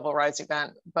sea level rise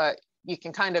event, but you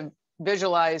can kind of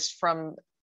visualize from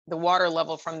the water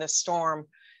level from this storm,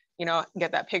 you know,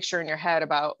 get that picture in your head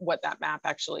about what that map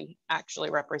actually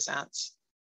represents.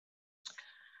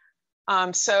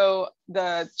 So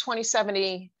the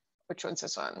 2070, which one's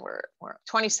this one? We're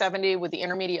 2070 with the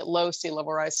intermediate low sea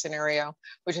level rise scenario,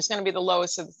 which is going to be the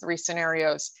lowest of the 3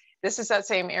 scenarios. This is that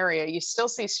same area. You still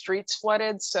see streets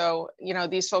flooded. So, you know,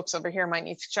 these folks over here might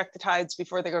need to check the tides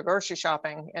before they go grocery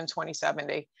shopping in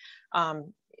 2070.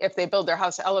 If they build their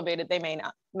house elevated, they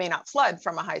may not flood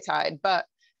from a high tide, but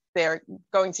they're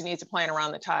going to need to plan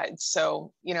around the tides.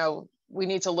 So, you know, we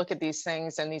need to look at these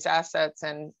things and these assets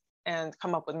and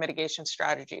come up with mitigation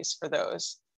strategies for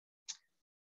those,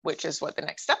 which is what the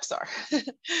next steps are.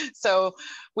 So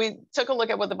we took a look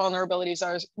at what the vulnerabilities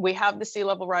are. We have the sea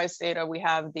level rise data. We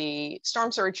have the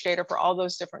storm surge data for all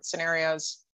those different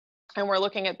scenarios. And we're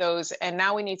looking at those. And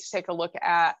now we need to take a look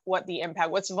at what the impact,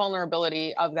 what's the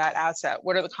vulnerability of that asset?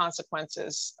 What are the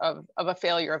consequences of a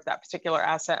failure of that particular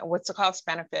asset? And what's the cost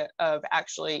benefit of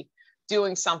actually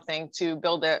doing something to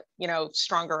build it, you know,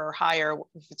 stronger or higher?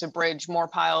 If it's a bridge, more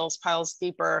piles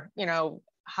deeper, you know,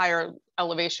 higher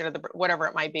elevation of the, whatever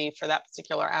it might be for that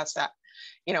particular asset.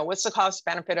 You know, what's the cost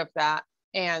benefit of that?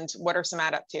 And what are some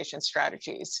adaptation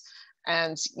strategies?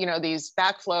 And, you know, these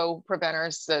backflow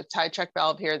preventers, the tide check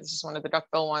valve here, this is one of the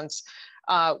duckbill ones,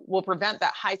 will prevent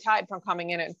that high tide from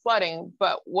coming in and flooding.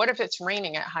 But what if it's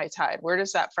raining at high tide? Where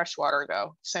does that fresh water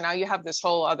go? So now you have this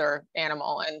whole other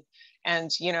animal.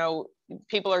 And you know,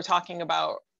 people are talking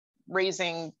about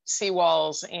raising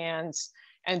seawalls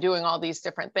and doing all these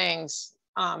different things.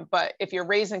 But if you're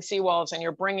raising seawalls and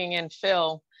you're bringing in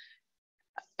fill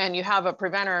and you have a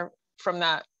preventer from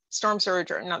that storm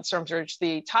surge, or not storm surge,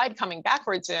 the tide coming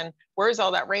backwards in, where's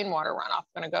all that rainwater runoff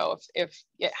going to go if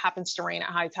it happens to rain at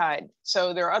high tide?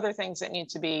 So there are other things that need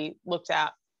to be looked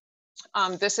at.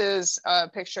 This is a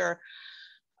picture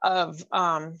of,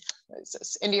 is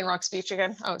this Indian Rocks Beach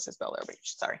again? Oh, it says Bel Air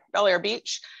Beach, sorry, Bel Air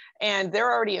Beach. And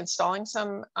they're already installing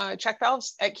some check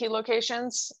valves at key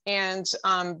locations. And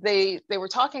they were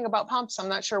talking about pumps. I'm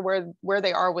not sure where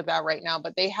they are with that right now,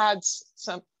 but they had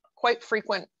some quite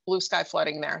frequent blue sky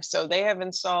flooding there. So they have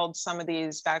installed some of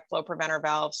these backflow preventer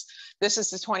valves. This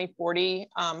is the 2040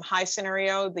 high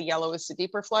scenario. The yellow is the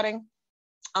deeper flooding.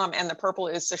 And the purple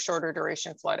is the shorter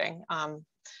duration flooding,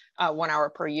 1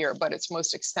 hour per year, but it's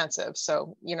most extensive.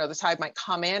 So, you know, the tide might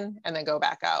come in and then go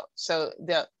back out. So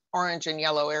the orange and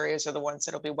yellow areas are the ones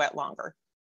that'll be wet longer.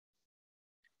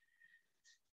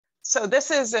 So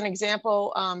this is an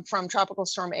example from Tropical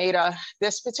Storm Ada.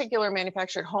 This particular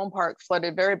manufactured home park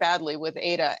flooded very badly with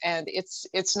Ada, and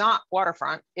it's not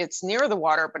waterfront. It's near the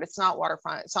water, but it's not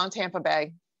waterfront. It's on Tampa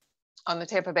Bay. the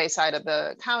Tampa Bay side of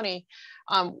the county,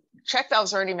 check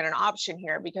valves aren't even an option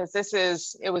here because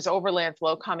it was overland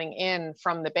flow coming in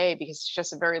from the bay because it's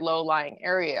just a very low lying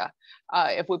area.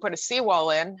 If we put a seawall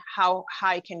in, how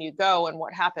high can you go and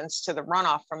what happens to the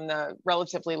runoff from the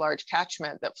relatively large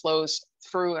catchment that flows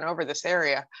through and over this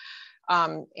area?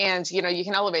 And, you know, you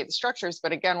can elevate the structures,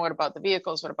 but again, what about the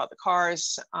vehicles? What about the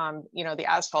cars? You know, the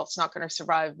asphalt's not going to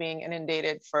survive being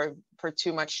inundated for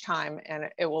too much time, and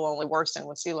it will only worsen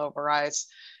with sea level rise.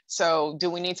 So do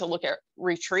we need to look at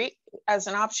retreat as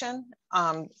an option?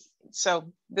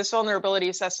 So this vulnerability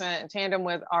assessment in tandem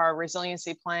with our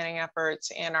resiliency planning efforts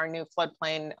and our new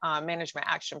floodplain management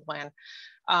action plan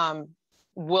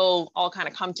will all kind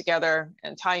of come together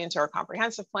and tie into our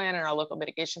comprehensive plan and our local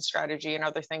mitigation strategy and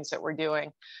other things that we're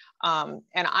doing. And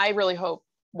I really hope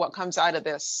what comes out of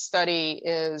this study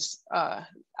is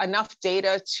enough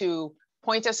data to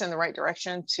point us in the right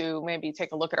direction to maybe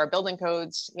take a look at our building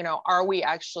codes. You know, are we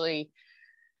actually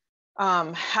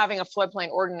having a floodplain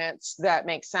ordinance that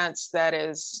makes sense, that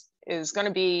is going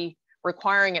to be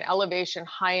requiring an elevation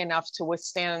high enough to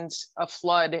withstand a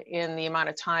flood in the amount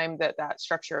of time that that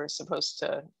structure is supposed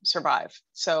to survive.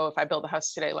 So if I build a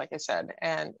house today, like I said,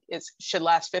 and it should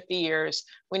last 50 years,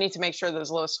 we need to make sure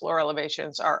those lowest floor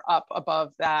elevations are up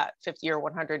above that 50 or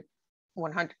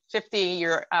 150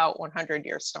 year out,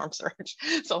 100-year storm surge.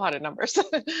 It's a lot of numbers.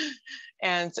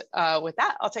 And with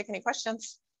that, I'll take any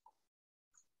questions.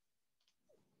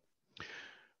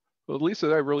 Well, Lisa,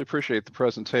 I really appreciate the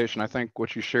presentation. I think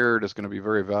what you shared is going to be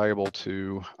very valuable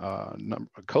to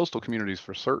coastal communities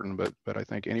for certain, but I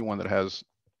think anyone that has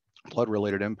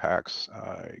flood-related impacts,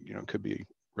 you know, could be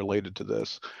related to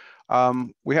this.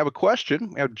 We have a question.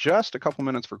 We have just a couple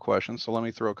minutes for questions, so let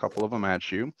me throw a couple of them at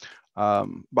you.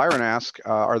 Byron asks,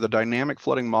 are the dynamic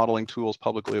flooding modeling tools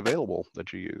publicly available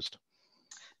that you used?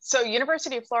 So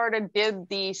University of Florida did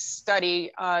the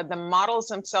study. The models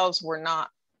themselves were not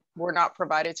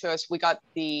provided to us. We got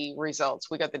the results,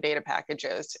 we got the data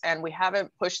packages, and we haven't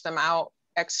pushed them out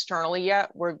externally yet.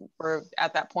 We're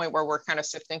at that point where we're kind of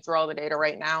sifting through all the data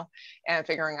right now and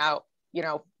figuring out, you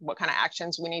know, what kind of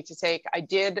actions we need to take. I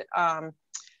did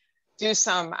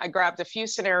I grabbed a few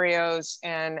scenarios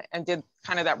and did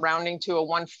kind of that rounding to a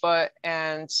 1 foot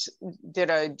and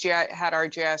had our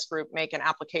GIS group make an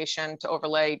application to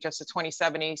overlay just a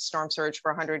 2070 storm surge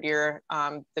for 100-year,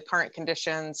 the current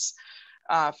conditions,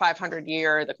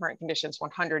 500-year, the current conditions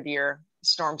 100-year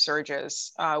storm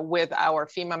surges with our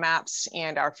FEMA maps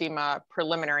and our FEMA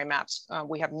preliminary maps.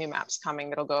 We have new maps coming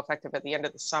that'll go effective at the end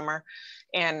of the summer.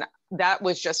 And that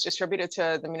was just distributed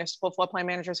to the municipal floodplain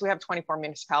managers. We have 24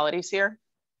 municipalities here.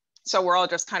 So we're all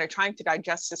just kind of trying to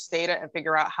digest this data and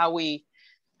figure out how we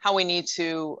need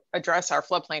to address our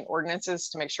floodplain ordinances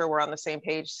to make sure we're on the same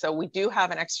page. So we do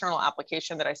have an external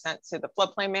application that I sent to the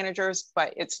floodplain managers,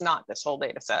 but it's not this whole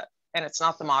data set. And it's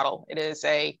not the model. It is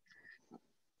a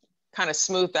kind of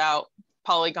smoothed out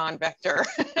polygon vector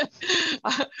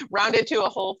rounded to a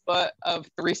whole foot of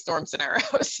 3 storm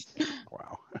scenarios.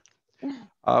 Wow.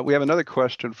 We have another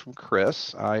question from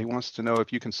Chris. He wants to know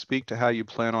if you can speak to how you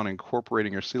plan on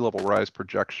incorporating your sea level rise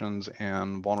projections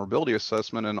and vulnerability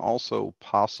assessment, and also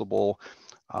possible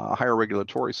higher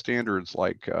regulatory standards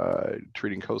like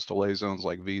treating coastal A zones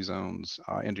like V zones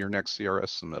into your next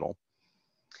CRS submittal.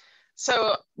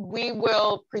 So we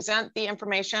will present the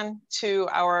information to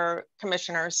our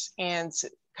commissioners and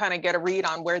kind of get a read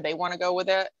on where they want to go with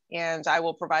it. And I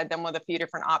will provide them with a few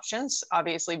different options.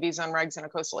 Obviously, V zone regs in a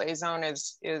coastal A zone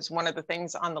is one of the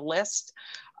things on the list.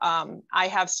 I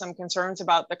have some concerns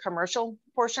about the commercial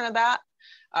portion of that.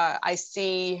 I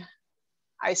see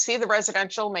the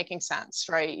residential making sense,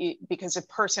 right? Because a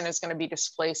person is going to be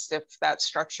displaced if that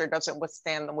structure doesn't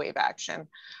withstand the wave action.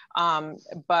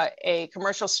 But a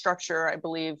commercial structure, I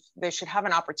believe they should have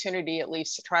an opportunity at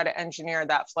least to try to engineer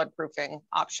that floodproofing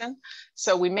option.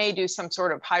 So we may do some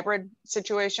sort of hybrid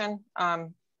situation.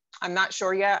 I'm not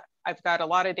sure yet. I've got a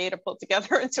lot of data pulled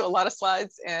together into a lot of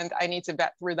slides, and I need to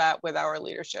vet through that with our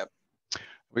leadership.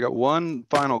 We got one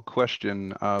final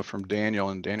question from Daniel.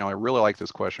 And Daniel, I really like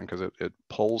this question because it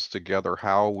pulls together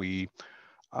how we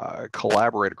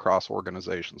collaborate across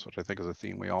organizations, which I think is a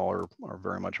theme we all are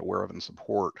very much aware of and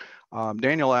support.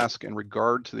 Daniel asks, in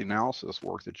regard to the analysis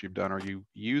work that you've done, are you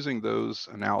using those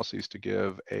analyses to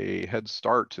give a head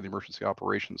start to the emergency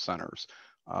operations centers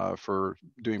for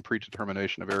doing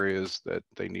predetermination of areas that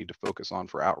they need to focus on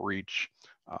for outreach,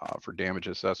 for damage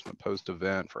assessment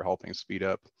post-event, for helping speed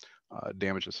up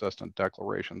damage assessment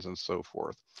declarations and so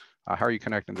forth? How are you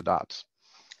connecting the dots?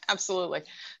 Absolutely.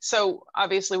 So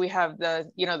obviously we have the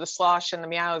slosh and the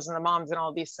meows and the moms and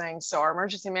all these things. So our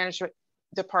emergency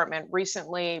department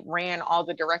recently ran all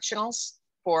the directionals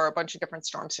for a bunch of different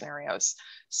storm scenarios.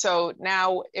 So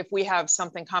now if we have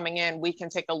something coming in, we can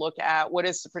take a look at what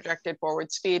is the projected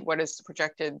forward speed, what is the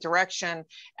projected direction,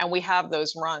 and we have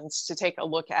those runs to take a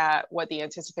look at what the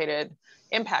anticipated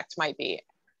impact might be.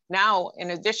 Now, in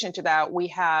addition to that, we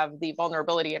have the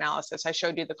vulnerability analysis. I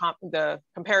showed you the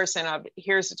comparison of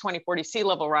here's the 2040 sea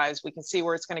level rise. We can see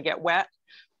where it's going to get wet.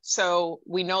 So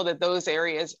we know that those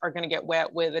areas are going to get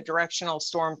wet with a directional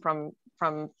storm from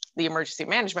the emergency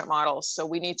management models. So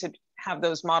we need to have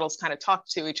those models kind of talk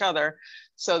to each other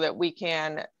so that we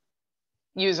can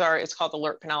use it's called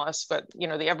Alert Pinellas, but the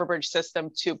Everbridge system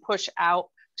to push out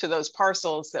to those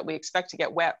parcels that we expect to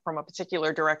get wet from a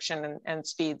particular direction and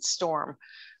speed storm,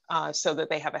 so that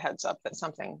they have a heads up that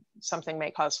something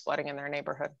may cause flooding in their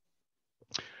neighborhood.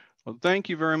 Well, thank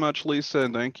you very much, Lisa,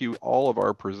 and thank you all of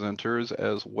our presenters,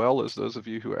 as well as those of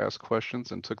you who asked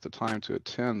questions and took the time to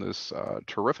attend this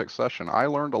terrific session. I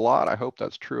learned a lot. I hope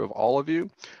that's true of all of you.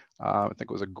 I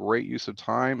think it was a great use of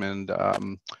time, and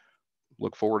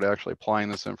look forward to actually applying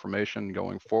this information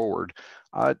going forward.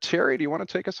 Terry, do you want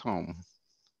to take us home?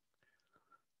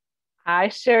 I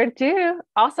sure do.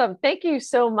 Awesome. Thank you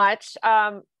so much.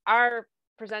 Our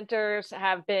presenters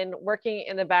have been working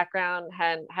in the background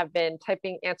and have been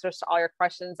typing answers to all your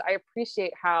questions. I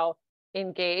appreciate how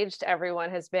engaged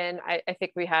everyone has been. I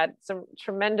think we had some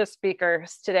tremendous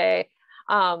speakers today.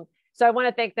 So I want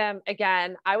to thank them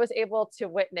again. I was able to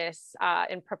witness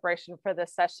in preparation for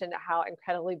this session how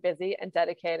incredibly busy and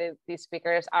dedicated these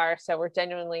speakers are. So we're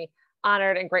genuinely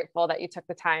honored and grateful that you took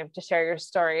the time to share your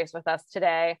stories with us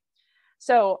today.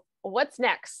 So what's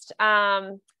next?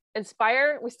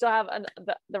 InSPIRE, we still have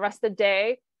the rest of the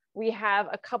day. We have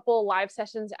a couple live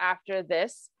sessions after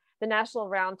this, the National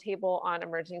Roundtable on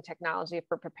Emerging Technology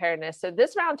for Preparedness. So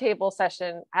this roundtable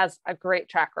session has a great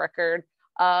track record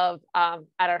of at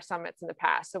our summits in the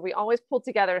past. So we always pull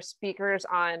together speakers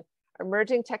on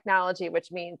emerging technology, which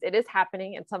means it is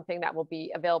happening and something that will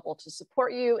be available to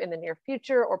support you in the near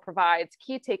future or provides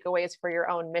key takeaways for your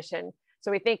own mission.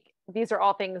 So we think these are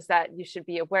all things that you should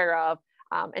be aware of.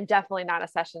 And definitely not a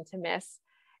session to miss.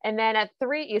 And then at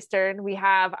 3 Eastern, we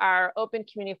have our open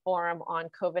community forum on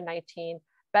COVID-19,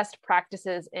 best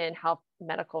practices in health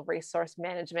medical resource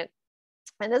management.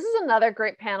 And this is another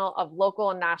great panel of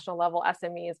local and national level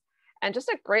SMEs, and just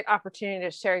a great opportunity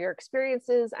to share your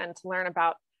experiences and to learn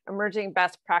about emerging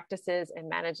best practices in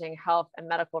managing health and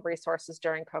medical resources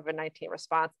during COVID-19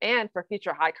 response and for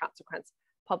future high consequence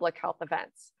public health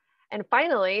events. And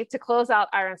finally, to close out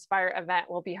our InSPIRE event,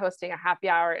 we'll be hosting a happy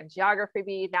hour in Geography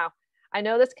Bee. Now, I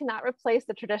know this cannot replace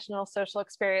the traditional social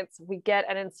experience we get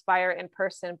at InSPIRE in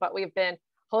person, but we've been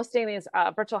hosting these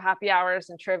virtual happy hours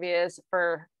and trivias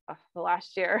for the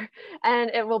last year. And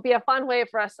it will be a fun way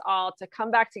for us all to come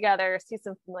back together, see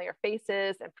some familiar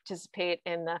faces, and participate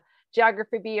in the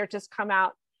Geography Bee, or just come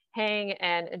out, hang,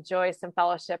 and enjoy some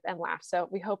fellowship and laugh. So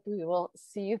we hope we will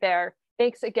see you there.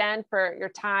 Thanks again for your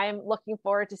time. Looking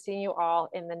forward to seeing you all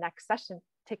in the next session.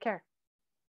 Take care.